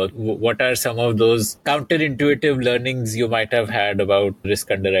algorithm work? What are some of those counterintuitive learnings you might have had about risk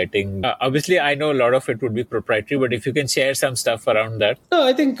underwriting? Obviously, I know a lot of it would be proprietary, but if you can share some stuff around that. No,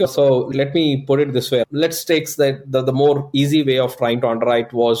 I think so. Let me put it this way. Let's take the more easy way of trying to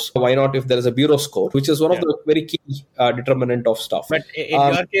underwrite was, why not if there is a bureau score, which is one of the very key determinant of stuff. But in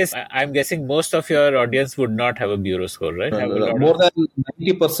your case, I'm guessing most of your audience would not have a bureau score, right? More than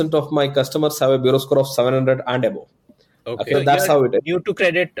 90% of my customers have a bureau score of 700 and above. Okay. So that's how it is. New to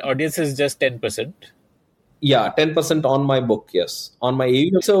credit audience is just 10%. Yeah, 10% on my book, yes, on my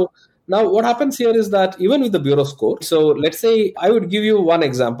AUM. So now what happens here is that even with the bureau score, so let's say I would give you one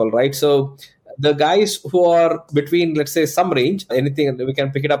example, right? So the guys who are between, let's say, some range, anything, we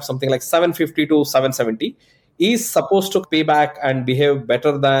can pick it up something like 750 to 770, is supposed to pay back and behave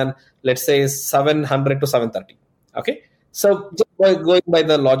better than, let's say, 700 to 730. Okay. So just going by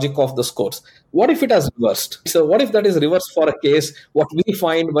the logic of the scores, what if it has reversed? So what if that is reversed for a case? What we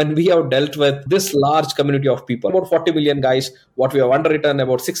find when we have dealt with this large community of people, about 40 million guys, what we have underwritten,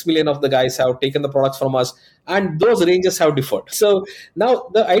 about 6 million of the guys have taken the products from us, and those ranges have differed. So now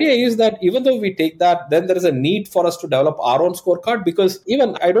the idea is that even though we take that, then there is a need for us to develop our own scorecard, because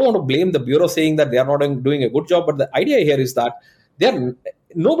even I don't want to blame the bureau saying that they are not doing a good job, but the idea here is that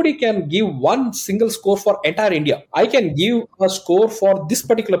nobody can give one single score for entire India. I can give a score for this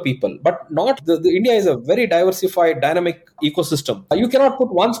particular people, but not the India is a very diversified, dynamic ecosystem. You cannot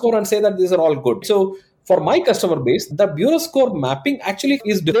put one score and say that these are all good. So for my customer base, the bureau score mapping actually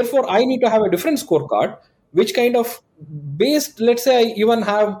is, therefore I need to have a different scorecard, which kind of based, let's say I even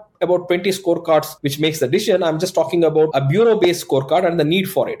have about 20 scorecards which makes the decision. I'm just talking about a bureau-based scorecard and the need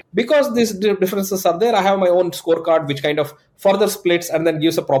for it. Because these differences are there, I have my own scorecard which kind of further splits and then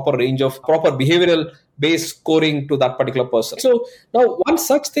gives a proper range of proper behavioral based scoring to that particular person. So now once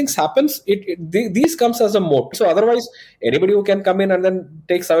such things happens, these comes as a moat. So otherwise, anybody who can come in and then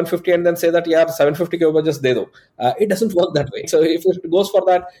take 750 and then say that, yeah, 750 ke upar just de do. It doesn't work that way. So if it goes for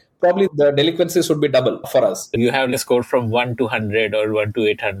that, probably the delinquencies would be double for us. You have a score from 1 to 100 or 1 to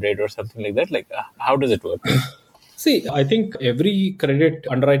 800 or something like that. Like, how does it work? See, I think every credit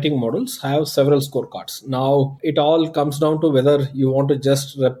underwriting models have several scorecards. Now, it all comes down to whether you want to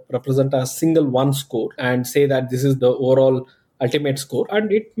just represent a single one score and say that this is the overall ultimate score.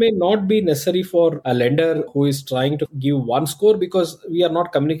 And it may not be necessary for a lender who is trying to give one score, because we are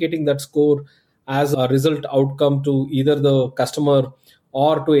not communicating that score as a result outcome to either the customer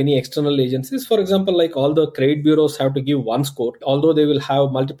or to any external agencies. For example, like all the credit bureaus have to give one score, although they will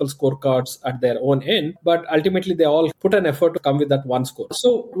have multiple scorecards at their own end, but ultimately they all put an effort to come with that one score.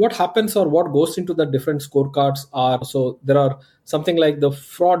 So what happens or what goes into the different scorecards are, so there are something like the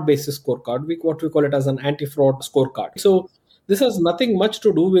fraud basis scorecard, what we call it as an anti-fraud scorecard. So this has nothing much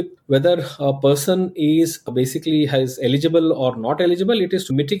to do with whether a person is basically has eligible or not eligible. It is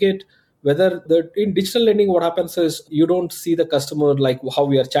to mitigate whether in digital lending, what happens is you don't see the customer like how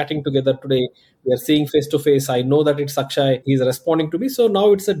we are chatting together today. We are seeing face to face. I know that it's Akshay. He's responding to me. So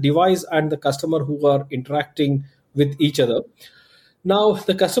now it's a device and the customer who are interacting with each other. Now,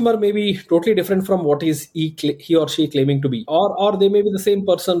 the customer may be totally different from what is he or she claiming to be, or they may be the same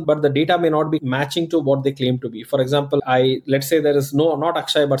person, but the data may not be matching to what they claim to be. For example, let's say there is not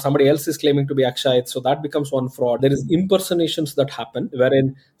Akshay, but somebody else is claiming to be Akshay. So that becomes one fraud. There is impersonations that happen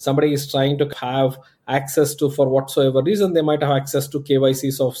wherein somebody is trying to have access to, for whatsoever reason, they might have access to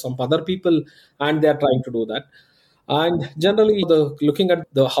KYCs of some other people, and they are trying to do that. And generally, looking at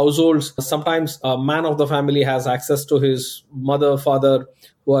the households, sometimes a man of the family has access to his mother, father,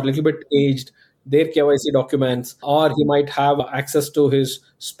 who are a little bit aged, their KYC documents, or he might have access to his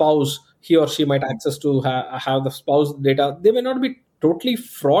spouse. He or she might access to have the spouse data. They may not be totally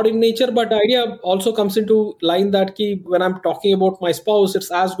fraud in nature, but the idea also comes into line that when I'm talking about my spouse,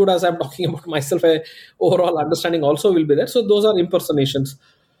 it's as good as I'm talking about myself. Overall understanding also will be there. So those are impersonations.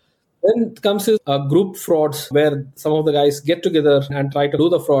 Then comes group frauds, where some of the guys get together and try to do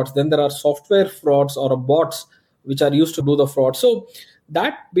the frauds. Then there are software frauds or bots which are used to do the fraud. So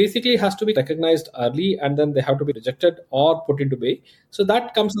that basically has to be recognized early, and then they have to be rejected or put into bay. So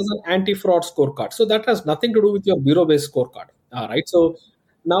that comes as an anti-fraud scorecard. So that has nothing to do with your bureau-based scorecard. All right. So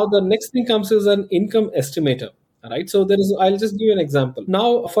now the next thing comes is an income estimator. Right. So I'll just give you an example.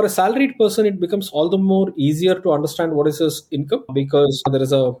 Now, for a salaried person, it becomes all the more easier to understand what is his income, because there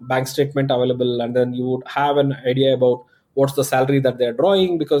is a bank statement available, and then you would have an idea about what's the salary that they're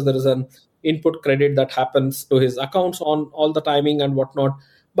drawing, because there is an input credit that happens to his accounts on all the timing and whatnot.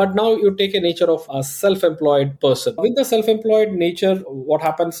 But now you take a nature of a self-employed person. With the self-employed nature, what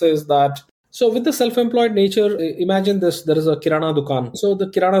happens is that, so with the self-employed nature, imagine this, there is a Kirana Dukan. So the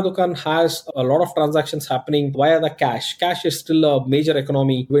Kirana Dukan has a lot of transactions happening via the cash. Cash is still a major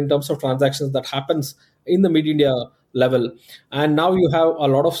economy in terms of transactions that happens in the mid-India level. And now you have a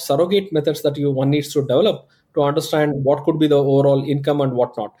lot of surrogate methods that one needs to develop to understand what could be the overall income and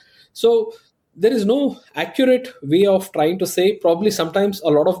whatnot. So there is no accurate way of trying to say. Probably sometimes a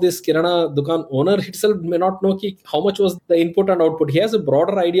lot of this Kirana Dukan owner himself may not know how much was the input and output. He has a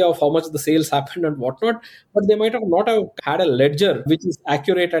broader idea of how much the sales happened and whatnot, but they might not have had a ledger which is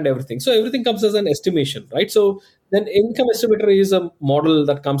accurate and everything. So everything comes as an estimation, right? So then income estimator is a model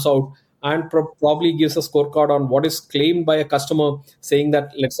that comes out and probably gives a scorecard on what is claimed by a customer, saying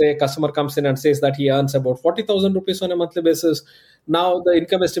that, let's say a customer comes in and says that he earns about 40,000 rupees on a monthly basis. Now the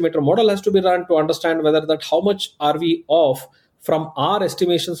income estimator model has to be run to understand whether that how much are we off from our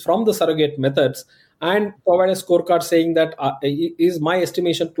estimations from the surrogate methods, and provide a scorecard saying that is my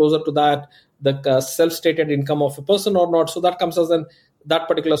estimation closer to the self-stated income of a person or not. So that comes as that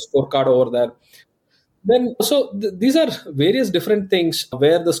particular scorecard over there. Then, so these are various different things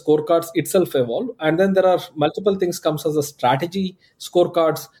where the scorecards itself evolve. And then there are multiple things comes as a strategy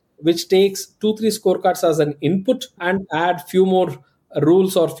scorecards, which takes 2-3 scorecards as an input and add few more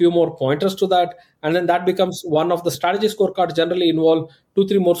rules or few more pointers to that. And then that becomes one of the strategy scorecards generally involve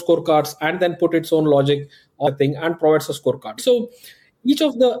 2-3 more scorecards and then put its own logic or thing and provides a scorecard. So each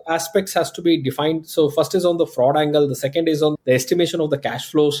of the aspects has to be defined. So first is on the fraud angle. The second is on the estimation of the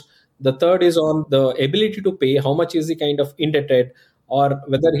cash flows. The third is on the ability to pay. How much is he kind of indebted, or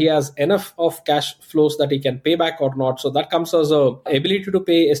whether he has enough of cash flows that he can pay back or not. So that comes as a ability to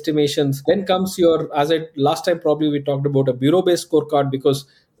pay estimations. Then comes last time probably we talked about a bureau-based scorecard, because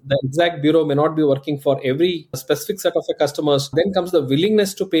The exact bureau may not be working for every specific set of customers. Then comes the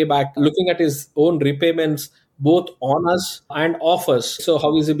willingness to pay back, looking at his own repayments, both on us and off us. So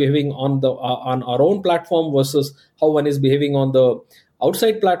how is he behaving on our own platform versus how one is behaving on the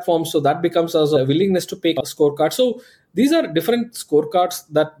outside platform? So that becomes as a willingness to pay scorecard. So these are different scorecards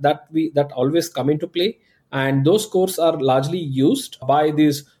that always come into play, and those scores are largely used by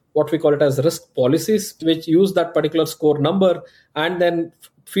these what we call it as risk policies, which use that particular score number and then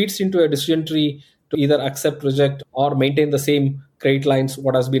feeds into a decision tree to either accept, reject, or maintain the same credit lines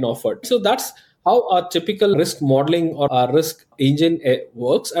what has been offered. So that's how a typical risk modeling or a risk engine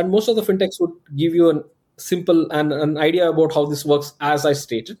works. And most of the fintechs would give you a simple and an idea about how this works, as I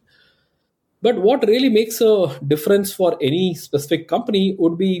stated. But what really makes a difference for any specific company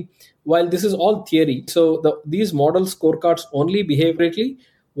would be, while this is all theory, so these model scorecards only behave greatly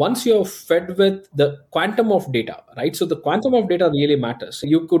once you're fed with the quantum of data, right? So the quantum of data really matters.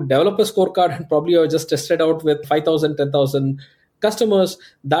 You could develop a scorecard and probably you're just tested out with 5,000, 10,000 customers.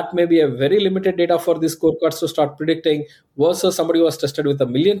 That may be a very limited data for these scorecards to start predicting, versus somebody who was tested with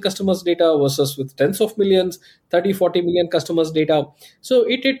 1 million customers data versus with tens of millions, 30, 40 million customers data. So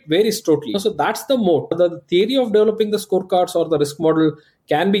it varies totally. So that's the mode. The theory of developing the scorecards or the risk model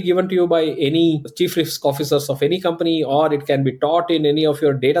can be given to you by any chief risk officers of any company, or it can be taught in any of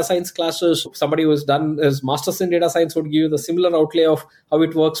your data science classes. Somebody who has done his master's in data science would give you the similar outlay of how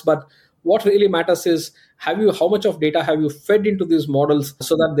it works. But what really matters is how much of data have you fed into these models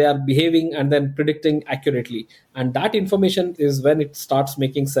so that they are behaving and then predicting accurately. And that information is when it starts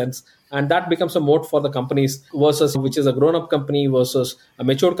making sense. And that becomes a moat for the companies, versus which is a grown-up company versus a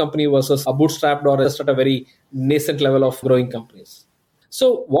mature company versus a bootstrapped or just at a very nascent level of growing companies.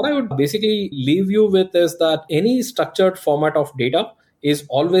 So what I would basically leave you with is that any structured format of data is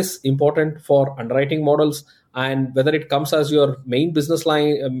always important for underwriting models. And whether it comes as your main business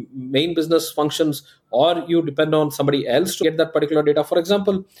line, main business functions, or you depend on somebody else to get that particular data. For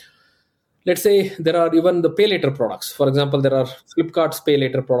example, let's say there are even the pay later products. For example, there are Flipkart's pay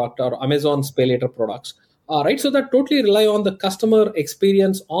later product or Amazon's pay later products. Right, so that totally rely on the customer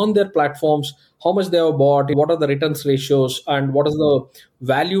experience on their platforms, how much they have bought, what are the returns ratios, and what is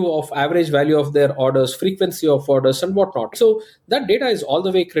the average value of their orders, frequency of orders, and whatnot. So that data is all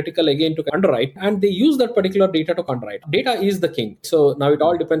the way critical again to underwrite, and they use that particular data to underwrite. Data is the king. So now it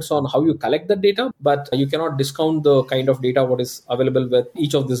all depends on how you collect the data, but you cannot discount the kind of data what is available with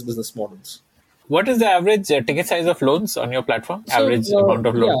each of these business models. What is the average ticket size of loans on your platform? Average amount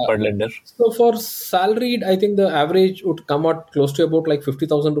of loan per lender? So for salaried, I think the average would come out close to about like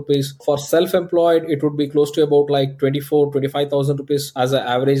 50,000 rupees. For self-employed, it would be close to about like 25,000 rupees as an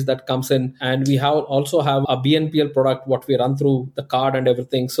average that comes in. And we also have a BNPL product, what we run through the card and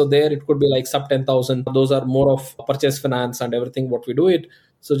everything. So there it could be like sub 10,000. Those are more of purchase finance and everything what we do it.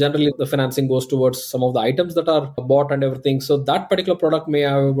 So generally the financing goes towards some of the items that are bought and everything. So that particular product may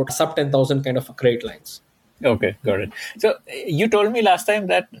have about sub 10,000 kind of credit lines. Okay, got it. So you told me last time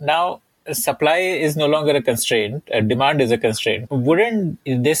that now supply is no longer a constraint, demand is a constraint. Wouldn't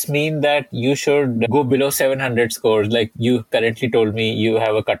this mean that you should go below 700 scores? Like you currently told me you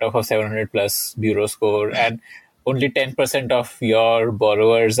have a cutoff of 700 plus bureau score, and only 10% of your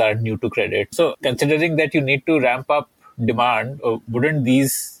borrowers are new to credit. So considering that you need to ramp up demand, wouldn't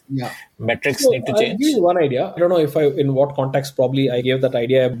these metrics need to change? I'll give you one idea. I don't know in what context probably I gave that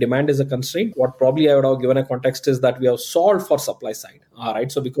idea. Demand is a constraint. What probably I would have given a context is that we have solved for supply side. All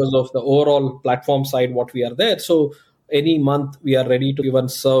right. So because of the overall platform side, what we are there. So any month we are ready to even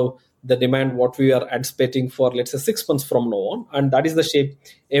serve the demand what we are anticipating for, let's say 6 months from now on. And that is the shape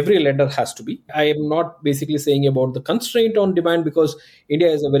every lender has to be. I am not basically saying about the constraint on demand, because India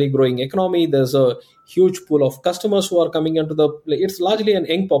is a very growing economy. There's a huge pool of customers who are coming into it's largely an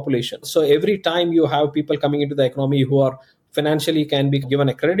young population. So every time you have people coming into the economy who are financially can be given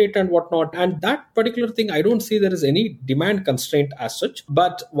a credit and whatnot. And that particular thing, I don't see there is any demand constraint as such.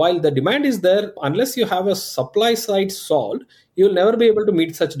 But while the demand is there, unless you have a supply side solved, you'll never be able to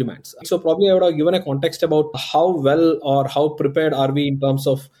meet such demands. So probably I would have given a context about how well or how prepared are we in terms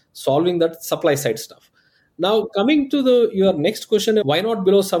of solving that supply side stuff. Now, coming to your next question, why not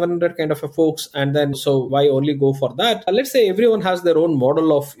below 700 kind of a folks? And then, so why only go for that? Let's say everyone has their own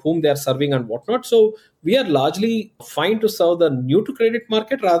model of whom they are serving and whatnot. So we are largely fine to serve the new to credit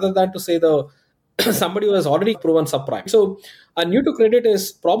market rather than to say the somebody who has already proven subprime. So a new to credit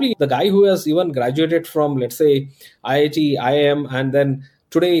is probably the guy who has even graduated from, let's say, IIT, IIM, and then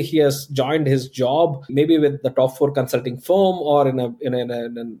Today he has joined his job maybe with the top 4 consulting firm or in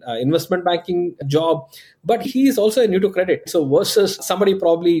an investment banking job, but he is also new to credit. So versus somebody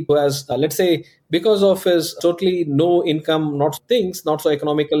probably who has, let's say, because of his totally no income, not so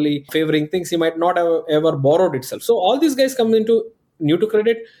economically favoring things, he might not have ever borrowed itself. So all these guys come into new to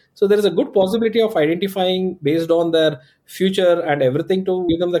credit. So there is a good possibility of identifying based on their future and everything to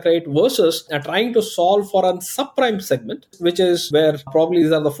give them the credit versus trying to solve for a subprime segment, which is where probably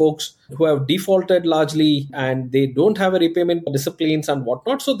these are the folks who have defaulted largely and they don't have a repayment disciplines and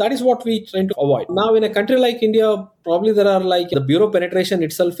whatnot. So that is what we trying to avoid. Now in a country like India, probably there are like the bureau penetration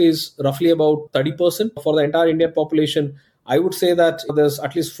itself is roughly about 30% for the entire Indian population. I would say that there's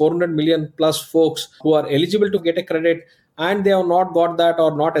at least 400 million plus folks who are eligible to get a credit, and they have not got that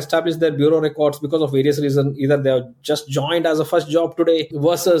or not established their bureau records because of various reasons. Either they have just joined as a first job today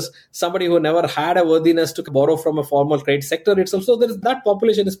versus somebody who never had a worthiness to borrow from a formal credit sector itself. So that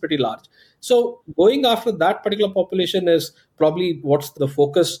population is pretty large. So going after that particular population is probably what's the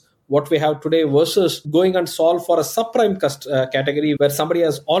focus what we have today versus going and solve for a subprime category where somebody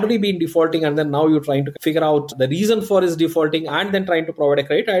has already been defaulting and then now you're trying to figure out the reason for his defaulting and then trying to provide a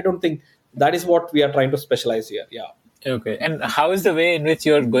credit. I don't think that is what we are trying to specialize here. Yeah. Okay. And how is the way in which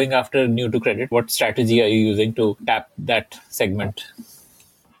you're going after new to credit? What strategy are you using to tap that segment?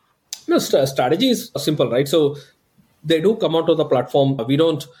 No, strategy is simple, right? So they do come onto the platform.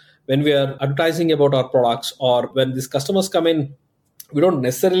 When we are advertising about our products or when these customers come in, we don't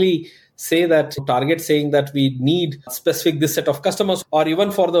necessarily say that target saying that we need specific this set of customers, or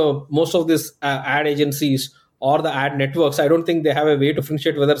even for the most of these ad agencies or the ad networks, I don't think they have a way to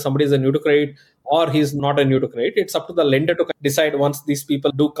differentiate whether somebody is a new to credit or he's not a new to credit. It's up to the lender to decide once these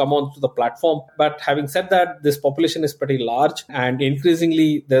people do come onto the platform. But having said that, this population is pretty large and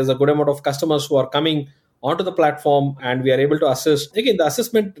increasingly there's a good amount of customers who are coming onto the platform and we are able to assess. Again, the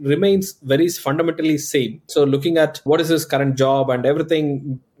assessment remains very fundamentally same. So looking at what is his current job and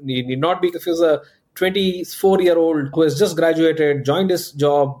everything need not be if he's a 24-year-old who has just graduated, joined his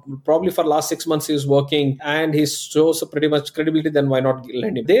job, probably for last 6 months he's working and he shows pretty much credibility, then why not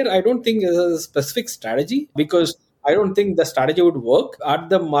lend him? There, I don't think there's a specific strategy because I don't think the strategy would work at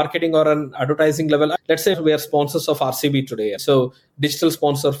the marketing or an advertising level. Let's say we are sponsors of RCB today. So digital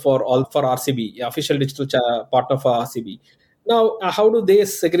sponsor for RCB, official digital partner for RCB. Now, how do they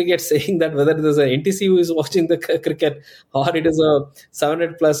segregate saying that whether there's an NTC who is watching the cricket or it is a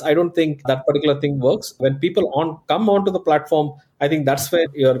 700 plus? I don't think that particular thing works. When people come onto the platform, I think that's where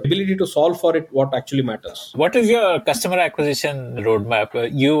your ability to solve for it, what actually matters. What is your customer acquisition roadmap?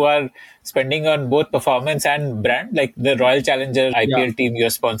 You are spending on both performance and brand, like the Royal Challenger IPL team you're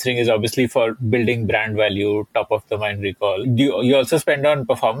sponsoring is obviously for building brand value, top of the mind recall. Do you also spend on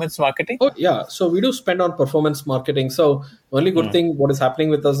performance marketing? Oh, yeah. So we do spend on performance marketing. So only good thing what is happening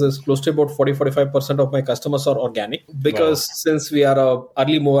with us is close to about 40-45% of my customers are organic because since we are a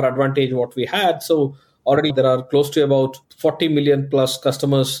early mover advantage what we had, so already there are close to about 40 million plus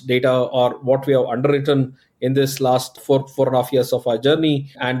customers data or what we have underwritten in this last 4.5 years of our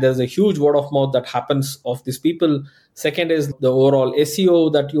journey. And there's a huge word of mouth that happens of these people. Second is the overall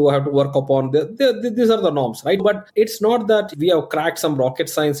SEO that you have to work upon. These are the norms, right? But it's not that we have cracked some rocket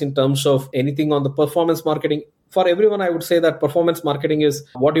science in terms of anything on the performance marketing. For everyone, I would say that performance marketing is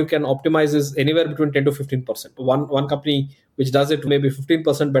what you can optimize is anywhere between 10 to 15%. One company which does it maybe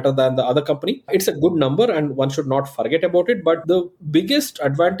 15% better than the other company. It's a good number and one should not forget about it. But the biggest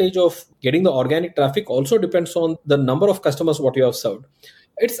advantage of getting the organic traffic also depends on the number of customers what you have served.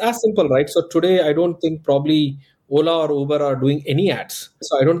 It's as simple, right? So today, I don't think probably Ola or Uber are doing any ads.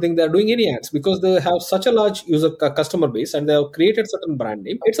 So I don't think they're doing any ads because they have such a large customer base and they have created certain brand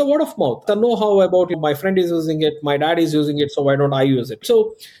name. It's a word of mouth. The know-how about it, my friend is using it, my dad is using it, so why don't I use it?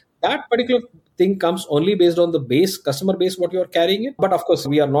 So that particular thing comes only based on the customer base, what you're carrying it. But of course,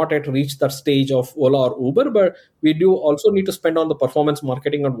 we are not yet reached that stage of Ola or Uber, but we do also need to spend on the performance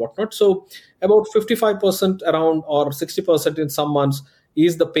marketing and whatnot. So about 55% around or 60% in some months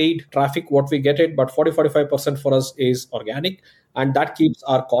is the paid traffic what we get it, but 40-45% for us is organic, and that keeps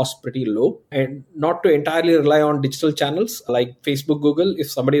our costs pretty low. And not to entirely rely on digital channels like Facebook, Google. If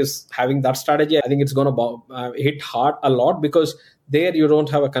somebody is having that strategy, I think it's going to hit hard a lot because there you don't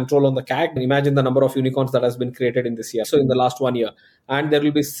have a control on the CAC. Imagine the number of unicorns that has been created in this year. So in the last 1 year, and there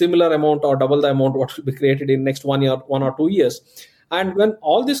will be similar amount or double the amount what will be created in next 1 year, 1 or 2 years. And when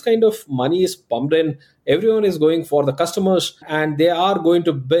all this kind of money is pumped in, everyone is going for the customers and they are going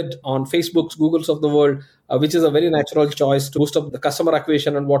to bid on Facebook's, Google's of the world, which is a very natural choice to boost up the customer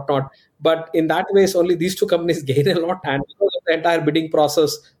acquisition and whatnot. But in that way, only these two companies gain a lot. And because of the entire bidding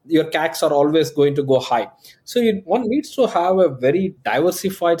process, your CACs are always going to go high. So one needs to have a very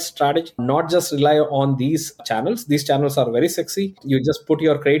diversified strategy, not just rely on these channels. These channels are very sexy. You just put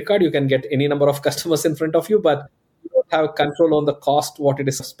your credit card, you can get any number of customers in front of you, but you don't have control on the cost, what it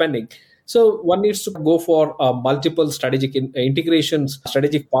is spending. So one needs to go for multiple strategic integrations,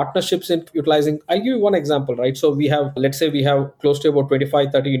 strategic partnerships in utilizing. I'll give you one example, right? So let's say we have close to about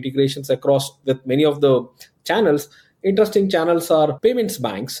 25, 30 integrations across with many of the channels. Interesting channels are payments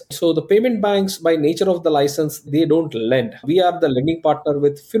banks. So the payment banks, by nature of the license, they don't lend. We are the lending partner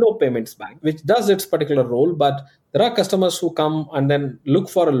with Fino Payments Bank, which does its particular role. But there are customers who come and then look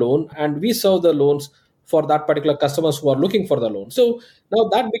for a loan, and we serve the loans for that particular customers who are looking for the loan. So now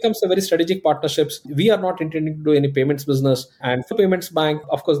that becomes a very strategic partnerships. We are not intending to do any payments business, and for payments bank,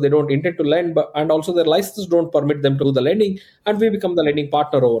 of course, they don't intend to lend, and also their licenses don't permit them to do the lending, and we become the lending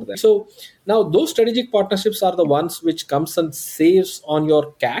partner over there. So now those strategic partnerships are the ones which comes and saves on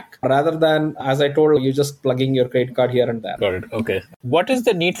your CAC, rather than, as I told you, just plugging your credit card here and there. Got it. Okay. What is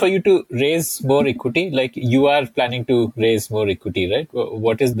the need for you to raise more equity? Like, you are planning to raise more equity, right?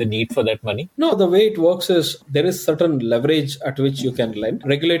 What is the need for that money? No, the way it works is there is certain leverage at which you can lend.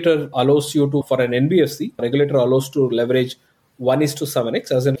 Regulator allows you to, for an NBFC, regulator allows to leverage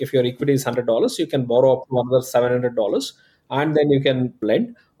 1:7x, as in if your equity is $100, you can borrow up to another $700 and then you can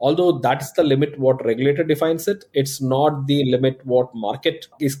lend. Although that's the limit what regulator defines it, it's not the limit what market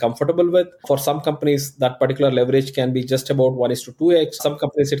is comfortable with. For some companies, that particular leverage can be just about 1:2x. Some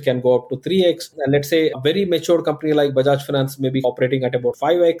companies, it can go up to 3x. And let's say a very mature company like Bajaj Finance may be operating at about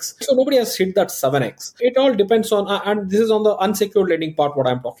 5x. So nobody has hit that 7x. It all depends on, and this is on the unsecured lending part, what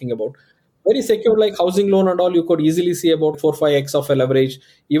I'm talking about. Very secure, like housing loan and all, you could easily see about 4-5x of a leverage,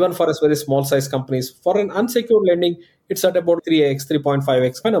 even for a very small size companies. For an unsecured lending, it's at about 3x,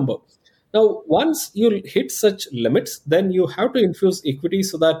 3.5x number. Now, once you hit such limits, then you have to infuse equity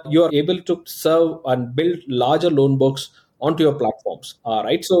so that you are able to serve and build larger loan books onto your platforms.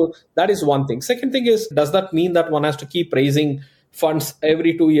 Right. So that is one thing. Second thing is, does that mean that one has to keep raising funds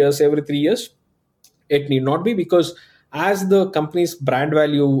every 2 years, every 3 years? It need not be, because as the company's brand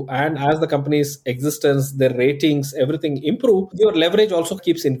value and as the company's existence, their ratings, everything improve, your leverage also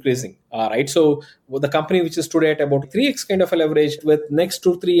keeps increasing. Right. So the company which is today at about 3x kind of a leverage, with next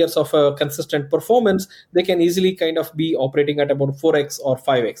 2-3 years of a consistent performance, they can easily kind of be operating at about 4x or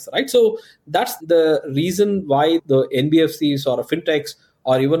 5x. Right. So that's the reason why the NBFCs or fintechs,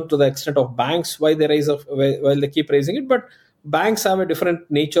 or even to the extent of banks, why they they keep raising it. But banks have a different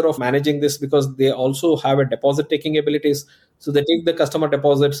nature of managing this, because they also have a deposit taking abilities. So they take the customer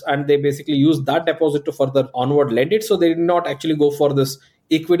deposits and they basically use that deposit to further onward lend it. So they did not actually go for this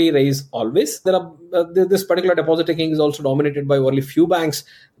equity raise always. There are this particular deposit taking is also dominated by only few banks.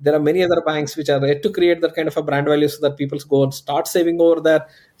 There are many other banks which are yet to create that kind of a brand value so that people go and start saving over there.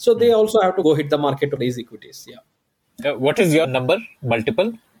 So they also have to go hit the market to raise equities. Yeah. What is your number,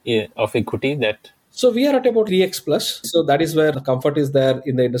 multiple of equity that? So we are at about 3x plus. So that is where the comfort is there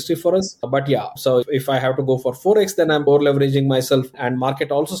in the industry for us. But yeah, so if I have to go for 4x, then I'm over leveraging myself, and market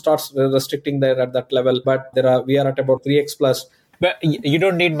also starts restricting there at that level. But we are at about 3x plus. But you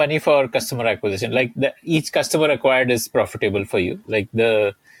don't need money for customer acquisition. Like each customer acquired is profitable for you. Like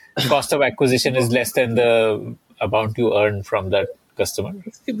the cost of acquisition is less than the amount you earn from that customer.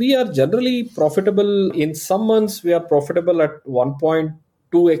 We are generally profitable. In some months, we are profitable at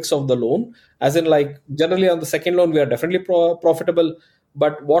 1.2x of the loan. As in, like, generally on the second loan, we are definitely profitable.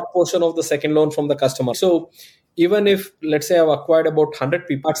 But what portion of the second loan from the customer? So even if, let's say, I've acquired about 100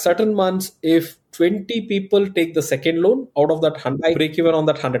 people, at certain months, if 20 people take the second loan, out of that 100, I break even on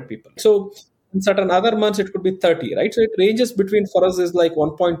that 100 people. So in certain other months, it could be 30, right? So it ranges between, for us, is like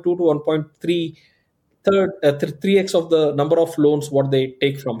 1.2 to 1.3. 3x of the number of loans what they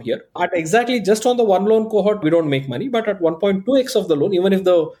take from here. At exactly just on the one loan cohort, we don't make money, but at 1.2x of the loan, even if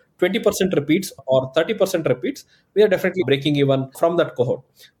the 20% repeats or 30% repeats, we are definitely breaking even from that cohort.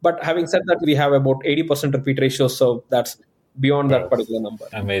 But having said that, we have about 80% repeat ratio, so that's beyond that particular number.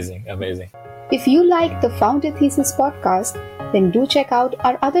 Amazing. If you like the Founder Thesis podcast, then do check out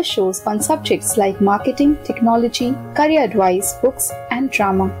our other shows on subjects like marketing, technology, career advice, books, and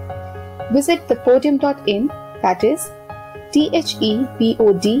drama. Visit thepodium.in, that is thepodium.in,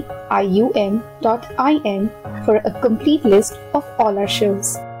 for a complete list of all our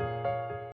shows.